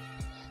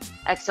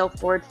 Exhale,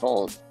 forward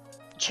fold.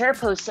 Chair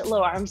pose, sit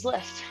low, arms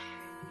lift.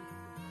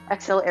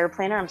 Exhale,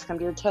 airplane arms, come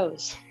to your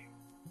toes.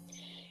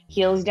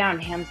 Heels down,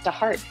 hands to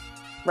heart.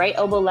 Right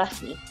elbow,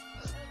 left knee.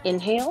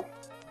 Inhale.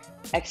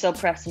 Exhale,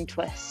 press and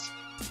twist.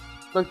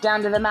 Look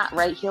down to the mat,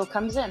 right heel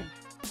comes in.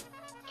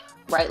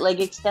 Right leg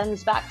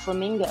extends back,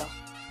 flamingo.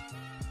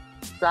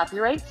 Drop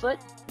your right foot.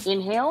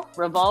 Inhale,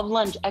 revolve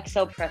lunge,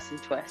 exhale, press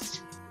and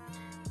twist.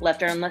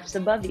 Left arm lifts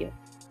above you.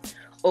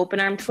 Open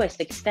arm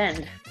twist,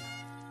 extend.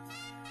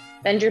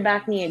 Bend your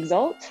back knee,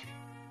 exalt.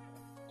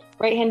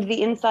 Right hand to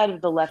the inside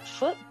of the left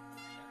foot.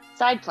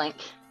 Side plank.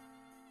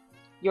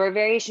 Your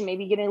variation,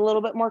 maybe getting a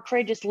little bit more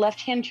courageous.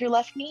 Left hand to your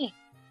left knee.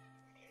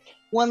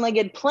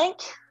 One-legged plank.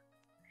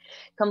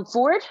 Come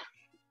forward.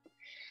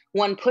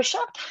 One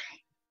push-up.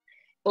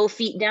 Both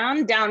feet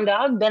down, down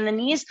dog, bend the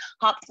knees,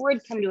 hop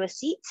forward, come to a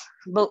seat,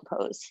 boat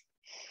pose.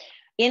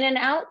 In and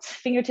out,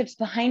 fingertips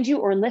behind you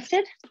or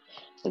lifted.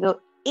 So go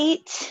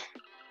 8,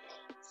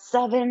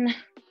 7,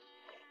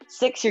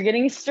 6, you're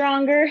getting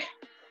stronger.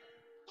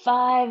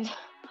 5,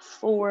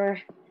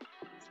 4,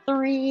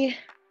 3,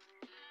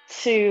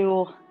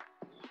 2,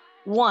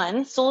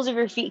 1. Soles of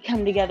your feet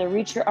come together.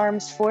 Reach your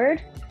arms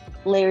forward.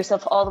 Lay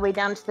yourself all the way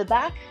down to the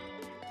back.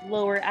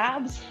 Lower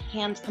abs,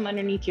 hands come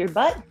underneath your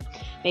butt.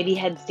 Maybe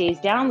head stays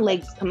down,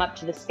 legs come up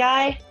to the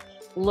sky.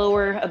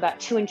 Lower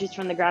about 2 inches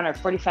from the ground or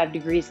 45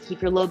 degrees.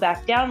 Keep your low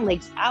back down,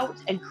 legs out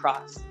and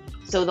cross.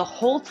 So the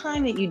whole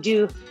time that you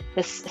do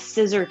this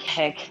scissor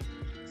kick,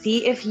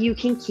 see if you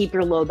can keep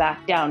your low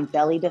back down,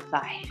 belly to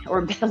thigh,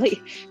 or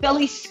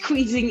belly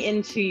squeezing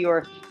into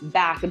your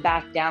back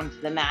down to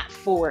the mat.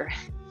 4,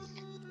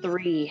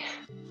 3,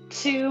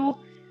 2,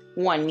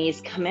 1.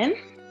 Knees come in.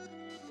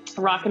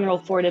 Rock and roll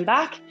forward and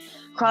back.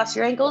 Cross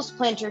your ankles,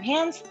 plant your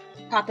hands,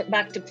 pop it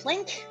back to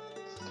plank.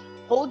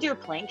 Hold your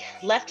plank.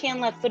 Left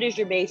hand, left foot is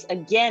your base.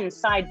 Again,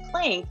 side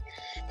plank.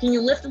 Can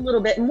you lift a little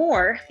bit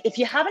more? If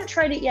you haven't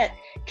tried it yet,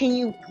 can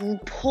you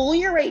pull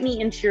your right knee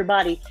into your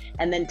body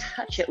and then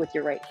touch it with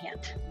your right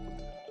hand?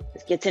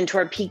 This gets into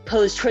our peak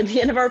pose toward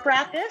the end of our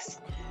practice.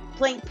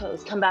 Plank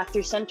pose, come back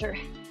through center.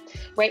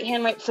 Right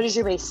hand, right foot is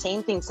your base.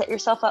 Same thing, set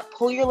yourself up,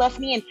 pull your left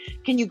knee in.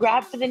 Can you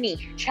grab for the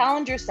knee?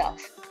 Challenge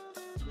yourself.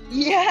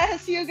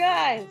 Yes, you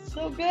guys,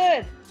 so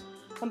good.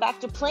 Come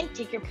back to plank,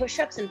 take your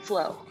push-ups and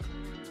flow.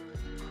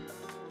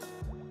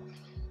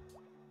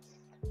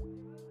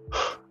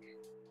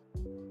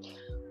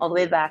 All the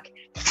way back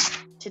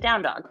to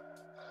down dog.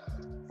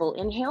 Full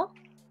inhale,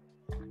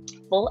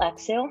 full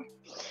exhale.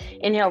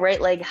 Inhale,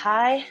 right leg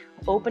high,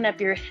 open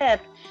up your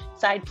hip,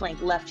 side plank,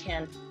 left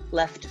hand,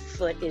 left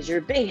foot is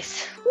your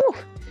base. Whew.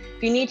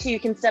 If you need to, you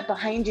can step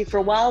behind you for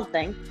a wild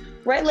thing.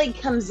 Right leg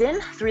comes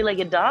in,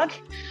 three-legged dog.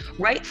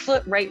 Right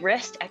foot, right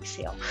wrist,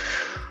 exhale.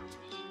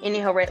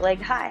 Inhale, right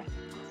leg high.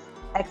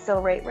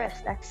 Exhale, right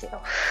wrist,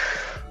 exhale.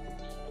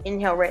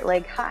 Inhale, right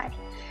leg high.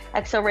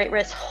 Exhale, right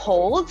wrist,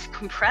 hold,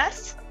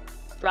 compress.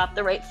 Drop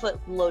the right foot,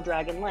 low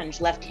dragon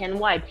lunge. Left hand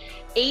wide.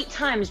 8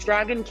 times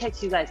dragon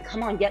kicks, you guys.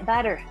 Come on, get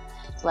better.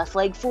 Left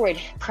leg forward.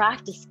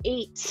 Practice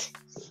 8,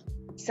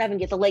 7.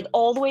 Get the leg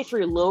all the way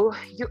through.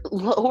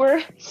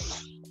 Lower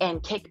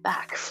and kick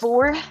back.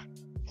 4,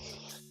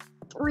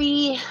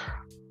 3,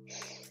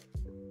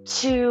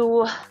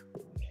 2,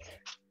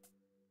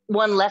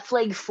 1. Left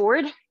leg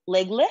forward,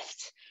 leg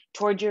lift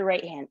towards your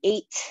right hand.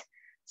 8,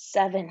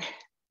 7,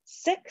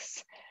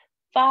 6,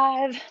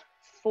 5,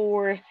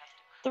 4,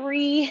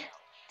 3,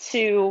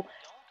 2,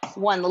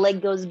 1. The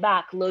leg goes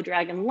back, low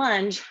dragon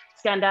lunge,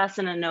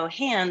 Skandasana, no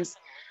hands,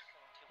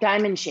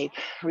 diamond shape.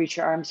 Reach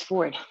your arms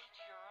forward.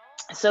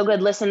 So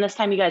good. Listen, this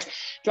time you guys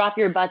drop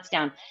your butts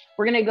down.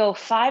 We're gonna go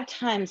 5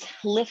 times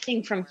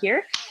lifting from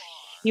here.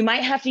 You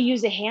might have to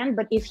use a hand,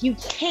 but if you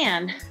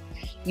can,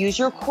 use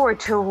your core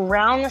to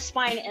round the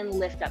spine and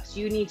lift up. So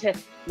you need to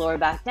lower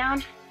back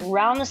down,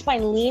 round the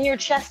spine, lean your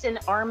chest and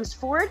arms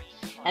forward,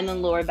 and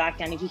then lower back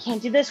down. If you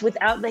can't do this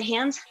without the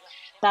hands,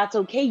 that's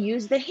okay.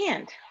 Use the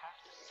hand.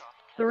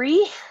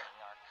 3,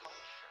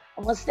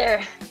 almost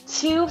there.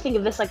 2, think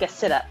of this like a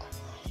sit-up.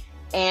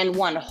 And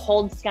 1,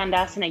 hold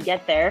Skandasana,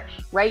 get there.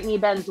 Right knee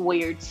bends,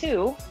 warrior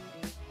 2.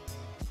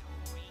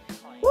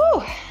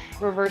 Woo,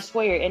 reverse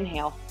warrior,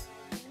 inhale.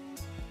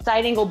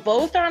 Side angle,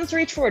 both arms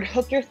reach forward,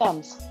 hook your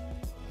thumbs.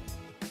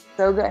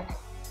 So good.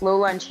 Low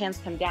lunge, hands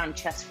come down,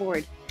 chest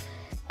forward.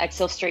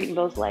 Exhale, straighten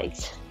both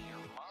legs.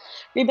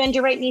 Rebend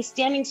your right knee,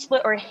 standing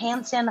split or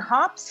handstand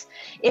hops.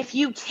 If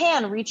you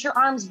can, reach your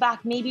arms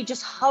back, maybe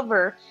just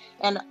hover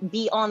and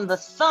be on the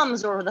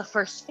thumbs or the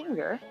first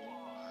finger.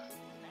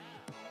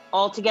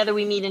 All together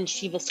we meet in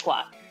Shiva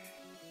squat.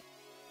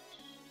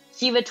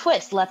 Shiva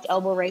twist, left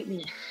elbow, right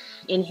knee.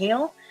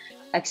 Inhale,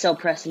 exhale,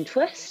 press and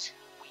twist.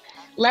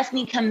 Left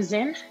knee comes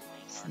in,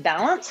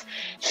 balance.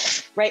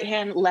 Right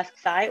hand, left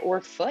thigh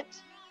or foot.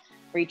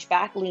 Reach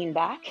back, lean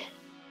back.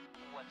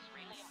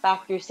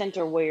 Back through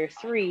center, warrior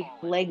 3,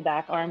 leg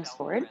back, arms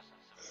forward.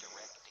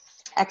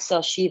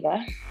 Exhale,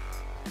 Shiva.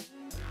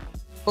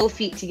 Both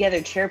feet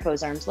together, chair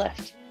pose, arms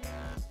lift.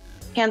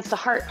 Hands to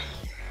heart,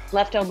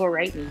 left elbow,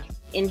 right knee.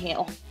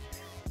 Inhale.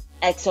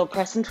 Exhale,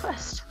 press and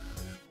twist.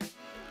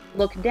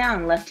 Look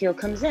down, left heel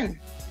comes in.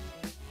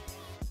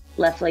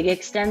 Left leg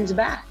extends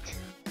back.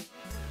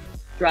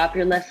 Drop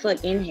your left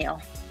foot,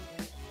 inhale.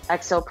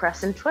 Exhale,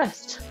 press and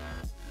twist.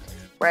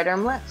 Right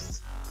arm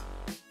lifts.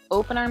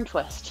 Open arm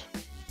twist.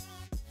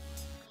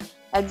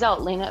 Exhale,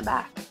 lean it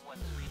back.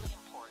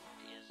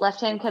 Left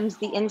hand comes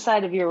the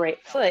inside of your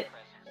right foot,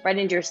 right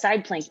into your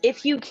side plank.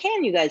 If you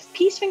can, you guys,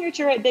 peace finger to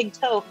your right big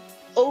toe,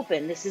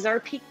 open. This is our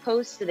peak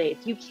pose today.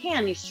 If you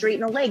can, you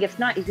straighten the leg. If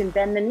not, you can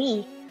bend the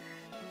knee.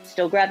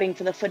 Still grabbing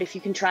for the foot if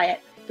you can try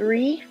it.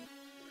 3,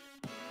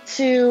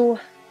 2,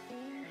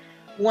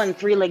 1.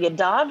 Three-legged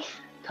dog.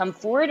 Come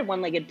forward,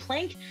 one-legged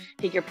plank.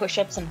 Take your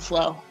push-ups and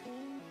flow.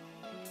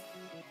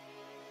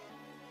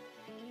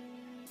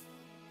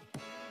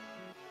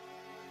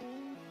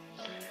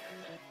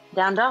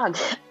 Down dog.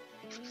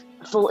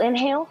 Full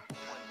inhale,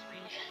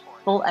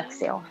 full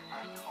exhale.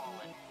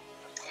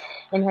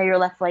 Inhale your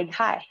left leg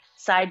high.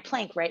 Side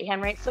plank, right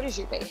hand, right foot is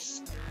your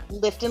base.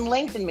 Lift and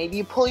lengthen. Maybe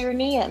you pull your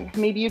knee in.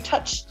 Maybe you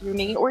touch your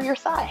knee or your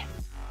thigh.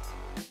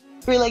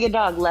 Three-legged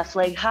dog, left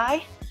leg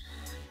high.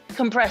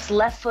 Compress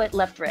left foot,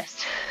 left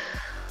wrist.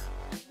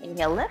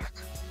 Inhale,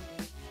 lift.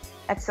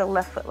 Exhale,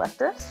 left foot,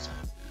 left wrist.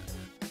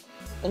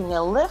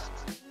 Inhale, lift.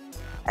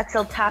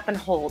 Exhale, tap and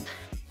hold.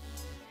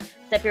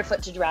 Step your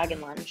foot to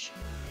dragon lunge.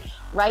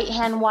 Right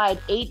hand wide,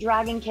 8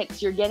 dragon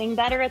kicks. You're getting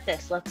better at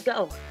this. Let's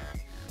go.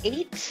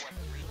 8,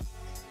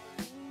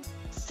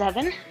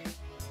 7,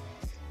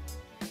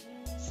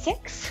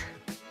 6,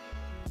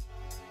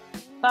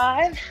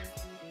 5,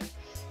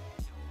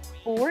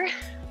 4,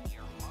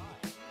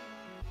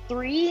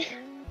 3,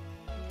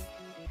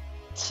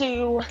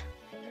 2,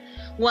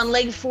 1.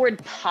 Leg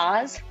forward,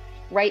 pause.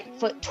 Right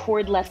foot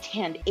toward left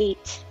hand.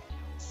 8,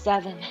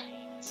 7,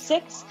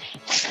 6,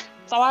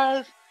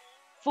 5,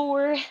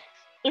 4,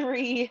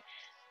 3,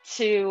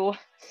 2,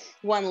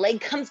 1.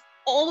 Leg comes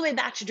all the way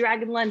back to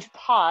dragon lunge.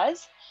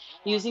 Pause.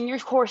 Using your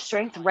core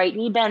strength, right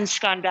knee bends,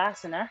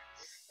 Skandasana.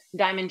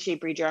 Diamond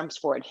shape, reach your arms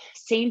forward.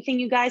 Same thing,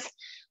 you guys.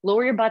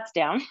 Lower your butts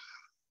down.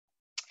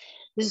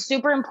 This is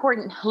super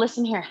important.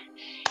 Listen here.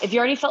 If you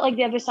already felt like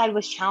the other side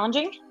was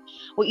challenging,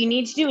 what you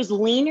need to do is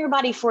lean your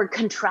body forward,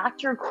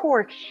 contract your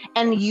core,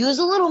 and use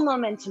a little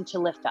momentum to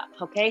lift up,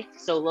 okay?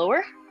 So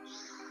lower,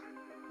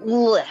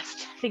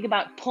 lift. Think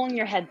about pulling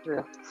your head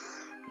through.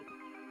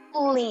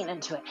 Lean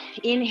into it.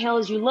 Inhale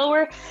as you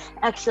lower,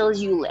 exhale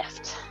as you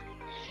lift.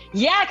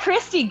 Yeah,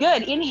 Christy,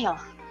 good. Inhale.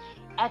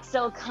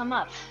 Exhale, come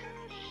up.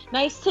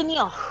 Nice to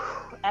kneel.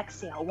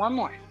 Exhale, one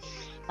more.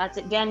 That's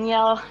it,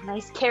 Danielle.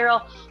 Nice,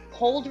 Carol.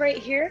 Hold right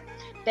here.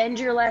 Bend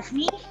your left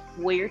knee.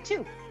 Warrior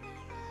 2.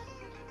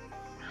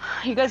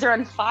 You guys are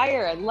on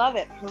fire. I love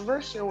it.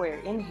 Reverse your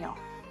warrior. Inhale.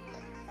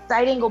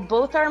 Side angle.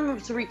 Both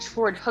arms reach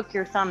forward. Hook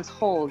your thumbs.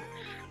 Hold.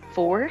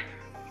 4,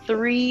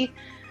 3,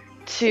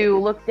 2.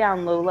 Look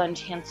down. Low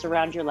lunge. Hands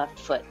surround your left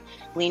foot.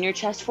 Lean your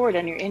chest forward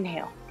on your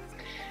inhale.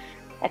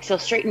 Exhale,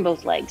 straighten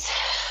both legs.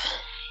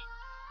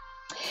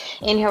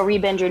 Inhale,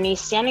 rebend your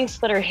knees. Standing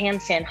split or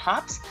handstand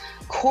hops.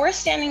 Core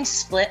standing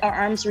split. Our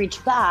arms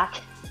reach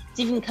back.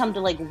 So you can come to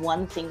like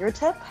one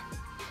fingertip.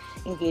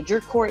 Engage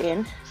your core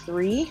in.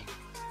 3,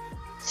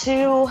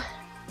 2,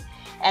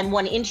 and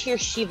 1. Into your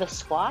Shiva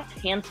squat.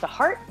 Hands to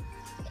heart.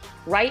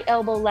 Right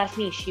elbow, left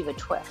knee, Shiva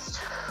twist.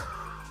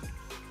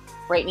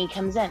 Right knee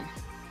comes in.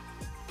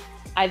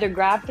 Either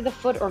grab for the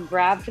foot or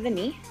grab for the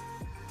knee.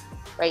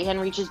 Right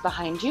hand reaches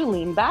behind you,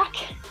 lean back.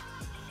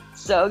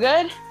 So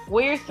good.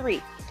 Warrior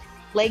 3.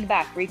 Leg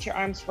back, reach your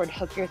arms forward,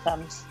 hook your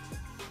thumbs.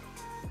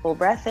 Full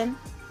breath in.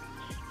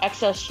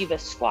 Exhale, Shiva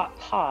squat,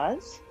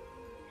 pause.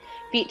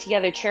 Feet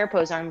together, chair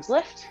pose, arms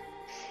lift.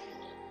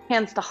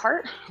 Hands to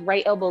heart,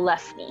 right elbow,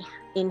 left knee.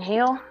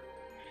 Inhale,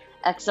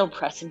 exhale,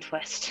 press and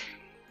twist.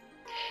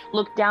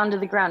 Look down to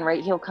the ground,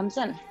 right heel comes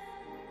in.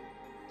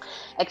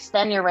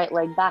 Extend your right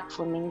leg back,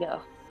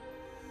 flamingo.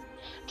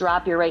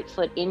 Drop your right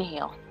foot,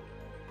 inhale.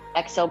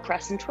 Exhale,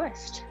 press and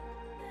twist.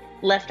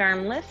 Left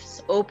arm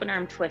lifts, open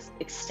arm twist.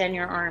 Extend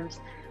your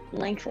arms,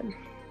 lengthen.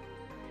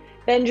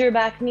 Bend your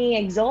back knee,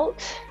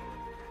 exalt.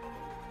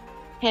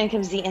 Hand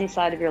comes the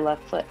inside of your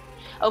left foot.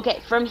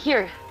 Okay, from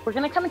here, we're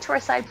gonna come into our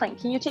side plank.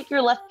 Can you take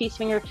your left peace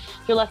finger,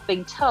 your left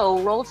big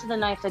toe, roll to the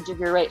knife edge of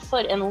your right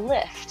foot and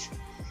lift.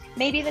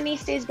 Maybe the knee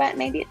stays bent,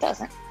 maybe it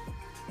doesn't.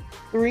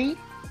 3,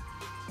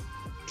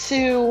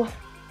 2,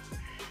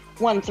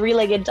 1.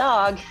 Three-legged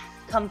dog.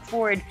 Come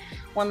forward,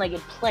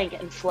 one-legged plank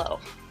and flow.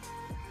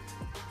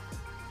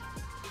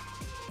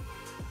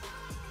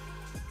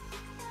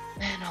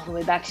 And all the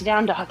way back to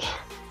down dog.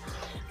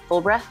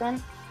 Full breath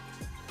in,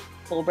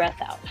 full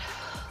breath out.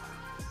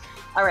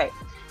 All right,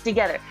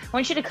 together. I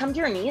want you to come to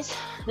your knees.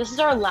 This is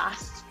our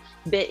last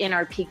bit in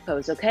our peak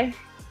pose, okay?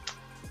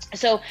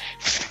 So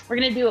we're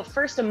gonna do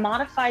first a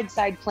modified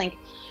side plank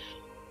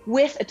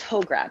with a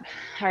toe grab.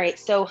 All right,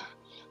 so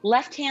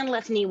left hand,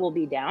 left knee will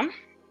be down.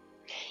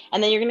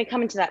 And then you're gonna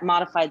come into that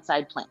modified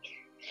side plank.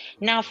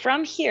 Now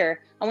from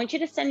here, I want you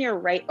to send your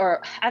right,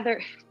 or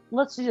either,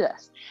 let's do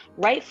this.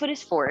 Right foot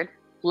is forward,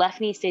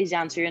 left knee stays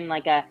down. So you're in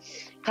like a,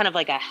 kind of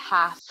like a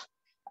half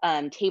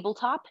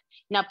tabletop.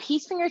 Now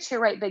peace finger to your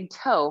right big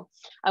toe.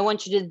 I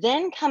want you to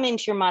then come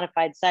into your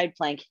modified side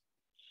plank,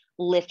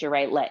 lift your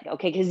right leg,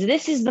 okay? Because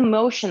this is the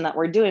motion that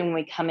we're doing when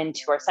we come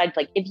into our side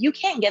plank. If you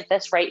can't get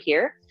this right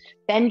here,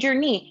 bend your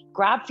knee,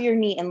 grab for your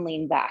knee and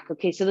lean back,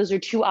 okay? So those are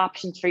 2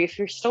 options for you if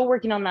you're still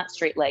working on that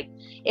straight leg.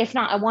 If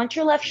not, I want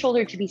your left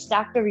shoulder to be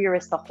stacked over your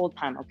wrist the whole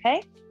time,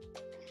 okay?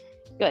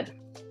 Good.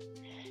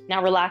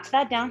 Now relax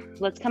that down.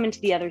 Let's come into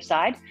the other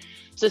side.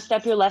 So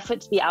step your left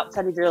foot to the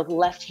outside of your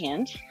left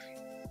hand,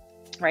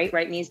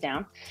 right knee's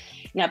down.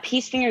 Now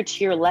peace finger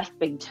to your left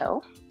big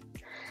toe.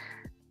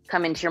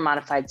 Come into your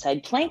modified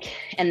side plank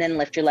and then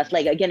lift your left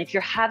leg. Again, if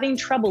you're having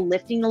trouble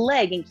lifting the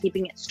leg and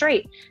keeping it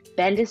straight,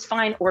 bend is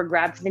fine or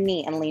grab for the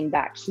knee and lean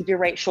back. Keep your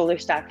right shoulder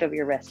stacked over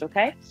your wrist,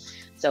 okay?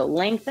 So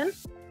lengthen,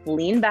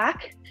 lean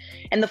back.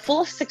 And the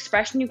fullest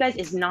expression, you guys,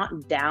 is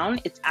not down.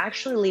 It's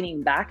actually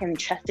leaning back and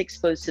chest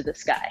exposed to the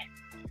sky.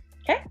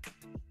 Okay.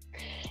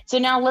 So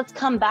now let's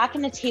come back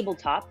in the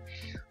tabletop.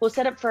 We'll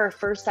set up for our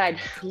first side.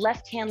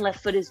 Left hand,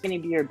 left foot is going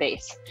to be your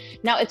base.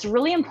 Now it's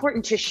really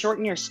important to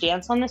shorten your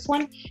stance on this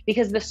one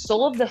because the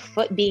sole of the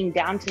foot being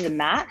down to the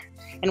mat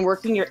and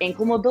working your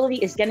ankle mobility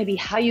is going to be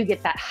how you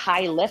get that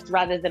high lift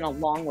rather than a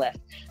long lift.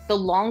 The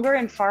longer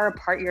and far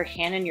apart your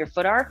hand and your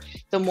foot are,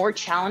 the more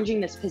challenging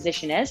this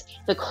position is.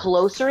 The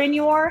closer in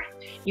you are,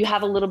 you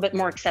have a little bit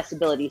more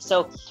accessibility.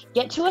 So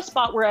get to a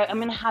spot where I'm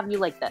going to have you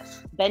like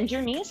this. Bend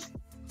your knees,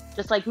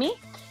 just like me,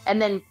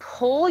 and then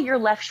pull your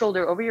left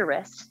shoulder over your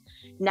wrist.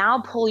 Now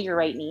pull your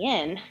right knee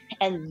in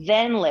and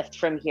then lift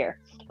from here.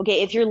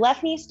 Okay, if your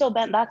left knee is still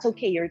bent, that's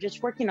okay. You're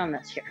just working on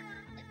this here.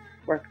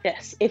 Work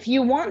this. If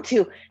you want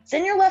to,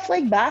 send your left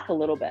leg back a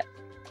little bit.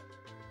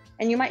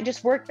 And you might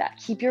just work that.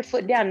 Keep your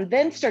foot down and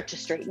then start to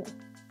straighten.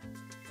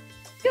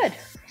 Good.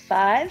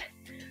 5.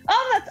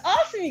 Oh, that's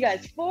awesome, you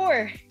guys.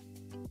 4,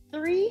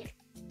 3,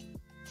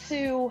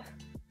 2,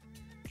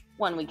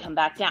 1. We come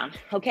back down.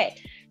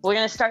 Okay, we're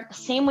going to start the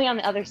same way on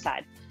the other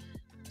side.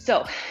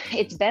 So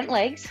it's bent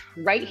legs,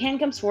 right hand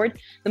comes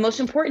forward. The most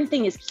important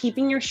thing is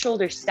keeping your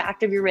shoulders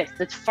stacked of your wrist.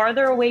 The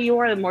farther away you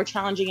are, the more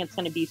challenging it's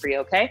going to be for you,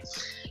 okay?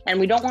 And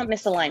we don't want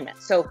misalignment.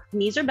 So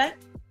knees are bent,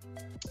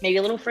 maybe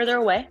a little further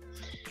away.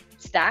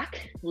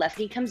 Stack, left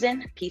knee comes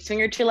in, peace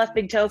finger to left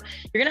big toe.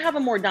 You're going to have a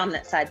more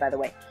dominant side, by the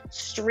way.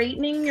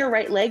 Straightening your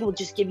right leg will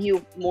just give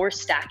you more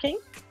stacking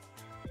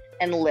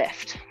and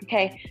lift,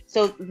 okay?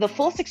 So the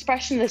fullest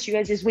expression of this, you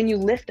guys, is when you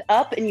lift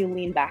up and you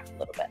lean back a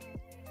little bit.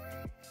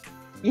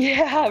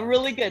 Yeah,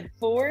 really good.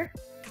 4,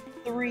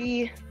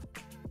 3,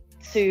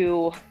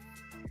 2,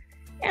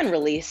 and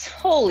release.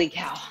 Holy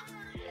cow.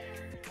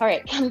 All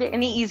right, come to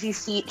any easy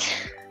seat.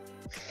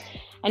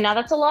 And now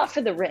that's a lot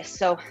for the wrists.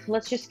 So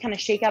let's just kind of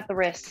shake out the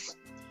wrists,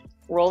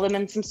 roll them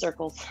in some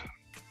circles,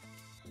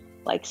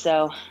 like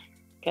so.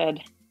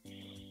 Good.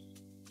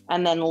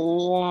 And then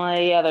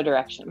the other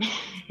direction.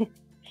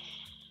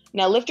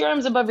 Now lift your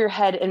arms above your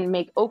head and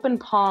make open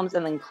palms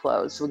and then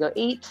close. So we'll go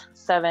 8,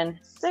 7,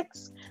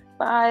 6,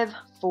 5,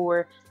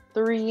 4,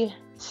 3,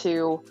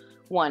 2,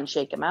 1.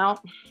 Shake them out.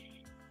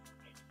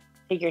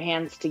 Take your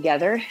hands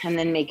together and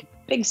then make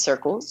big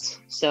circles.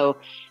 So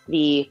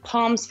the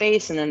palms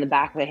face and then the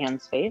back of the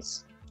hands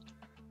face.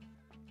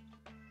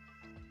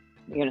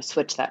 You're going to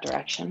switch that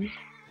direction.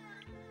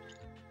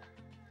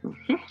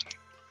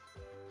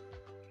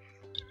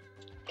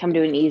 Come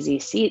to an easy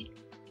seat.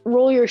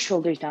 Roll your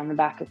shoulders down the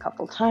back a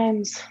couple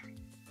times.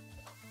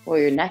 Roll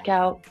your neck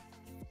out.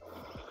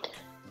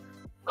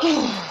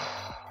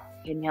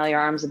 Inhale your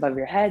arms above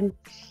your head.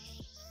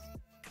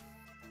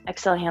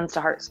 Exhale, hands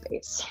to heart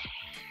space.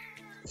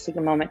 Just take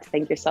a moment to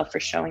thank yourself for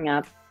showing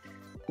up,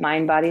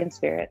 mind, body, and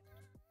spirit.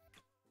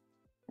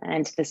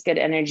 And to this good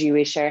energy,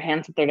 we share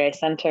hands at third eye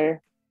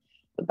center.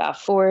 We bow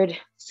forward,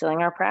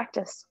 sealing our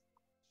practice.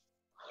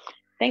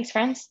 Thanks,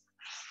 friends.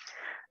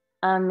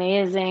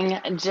 Amazing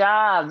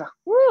job.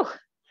 Woo!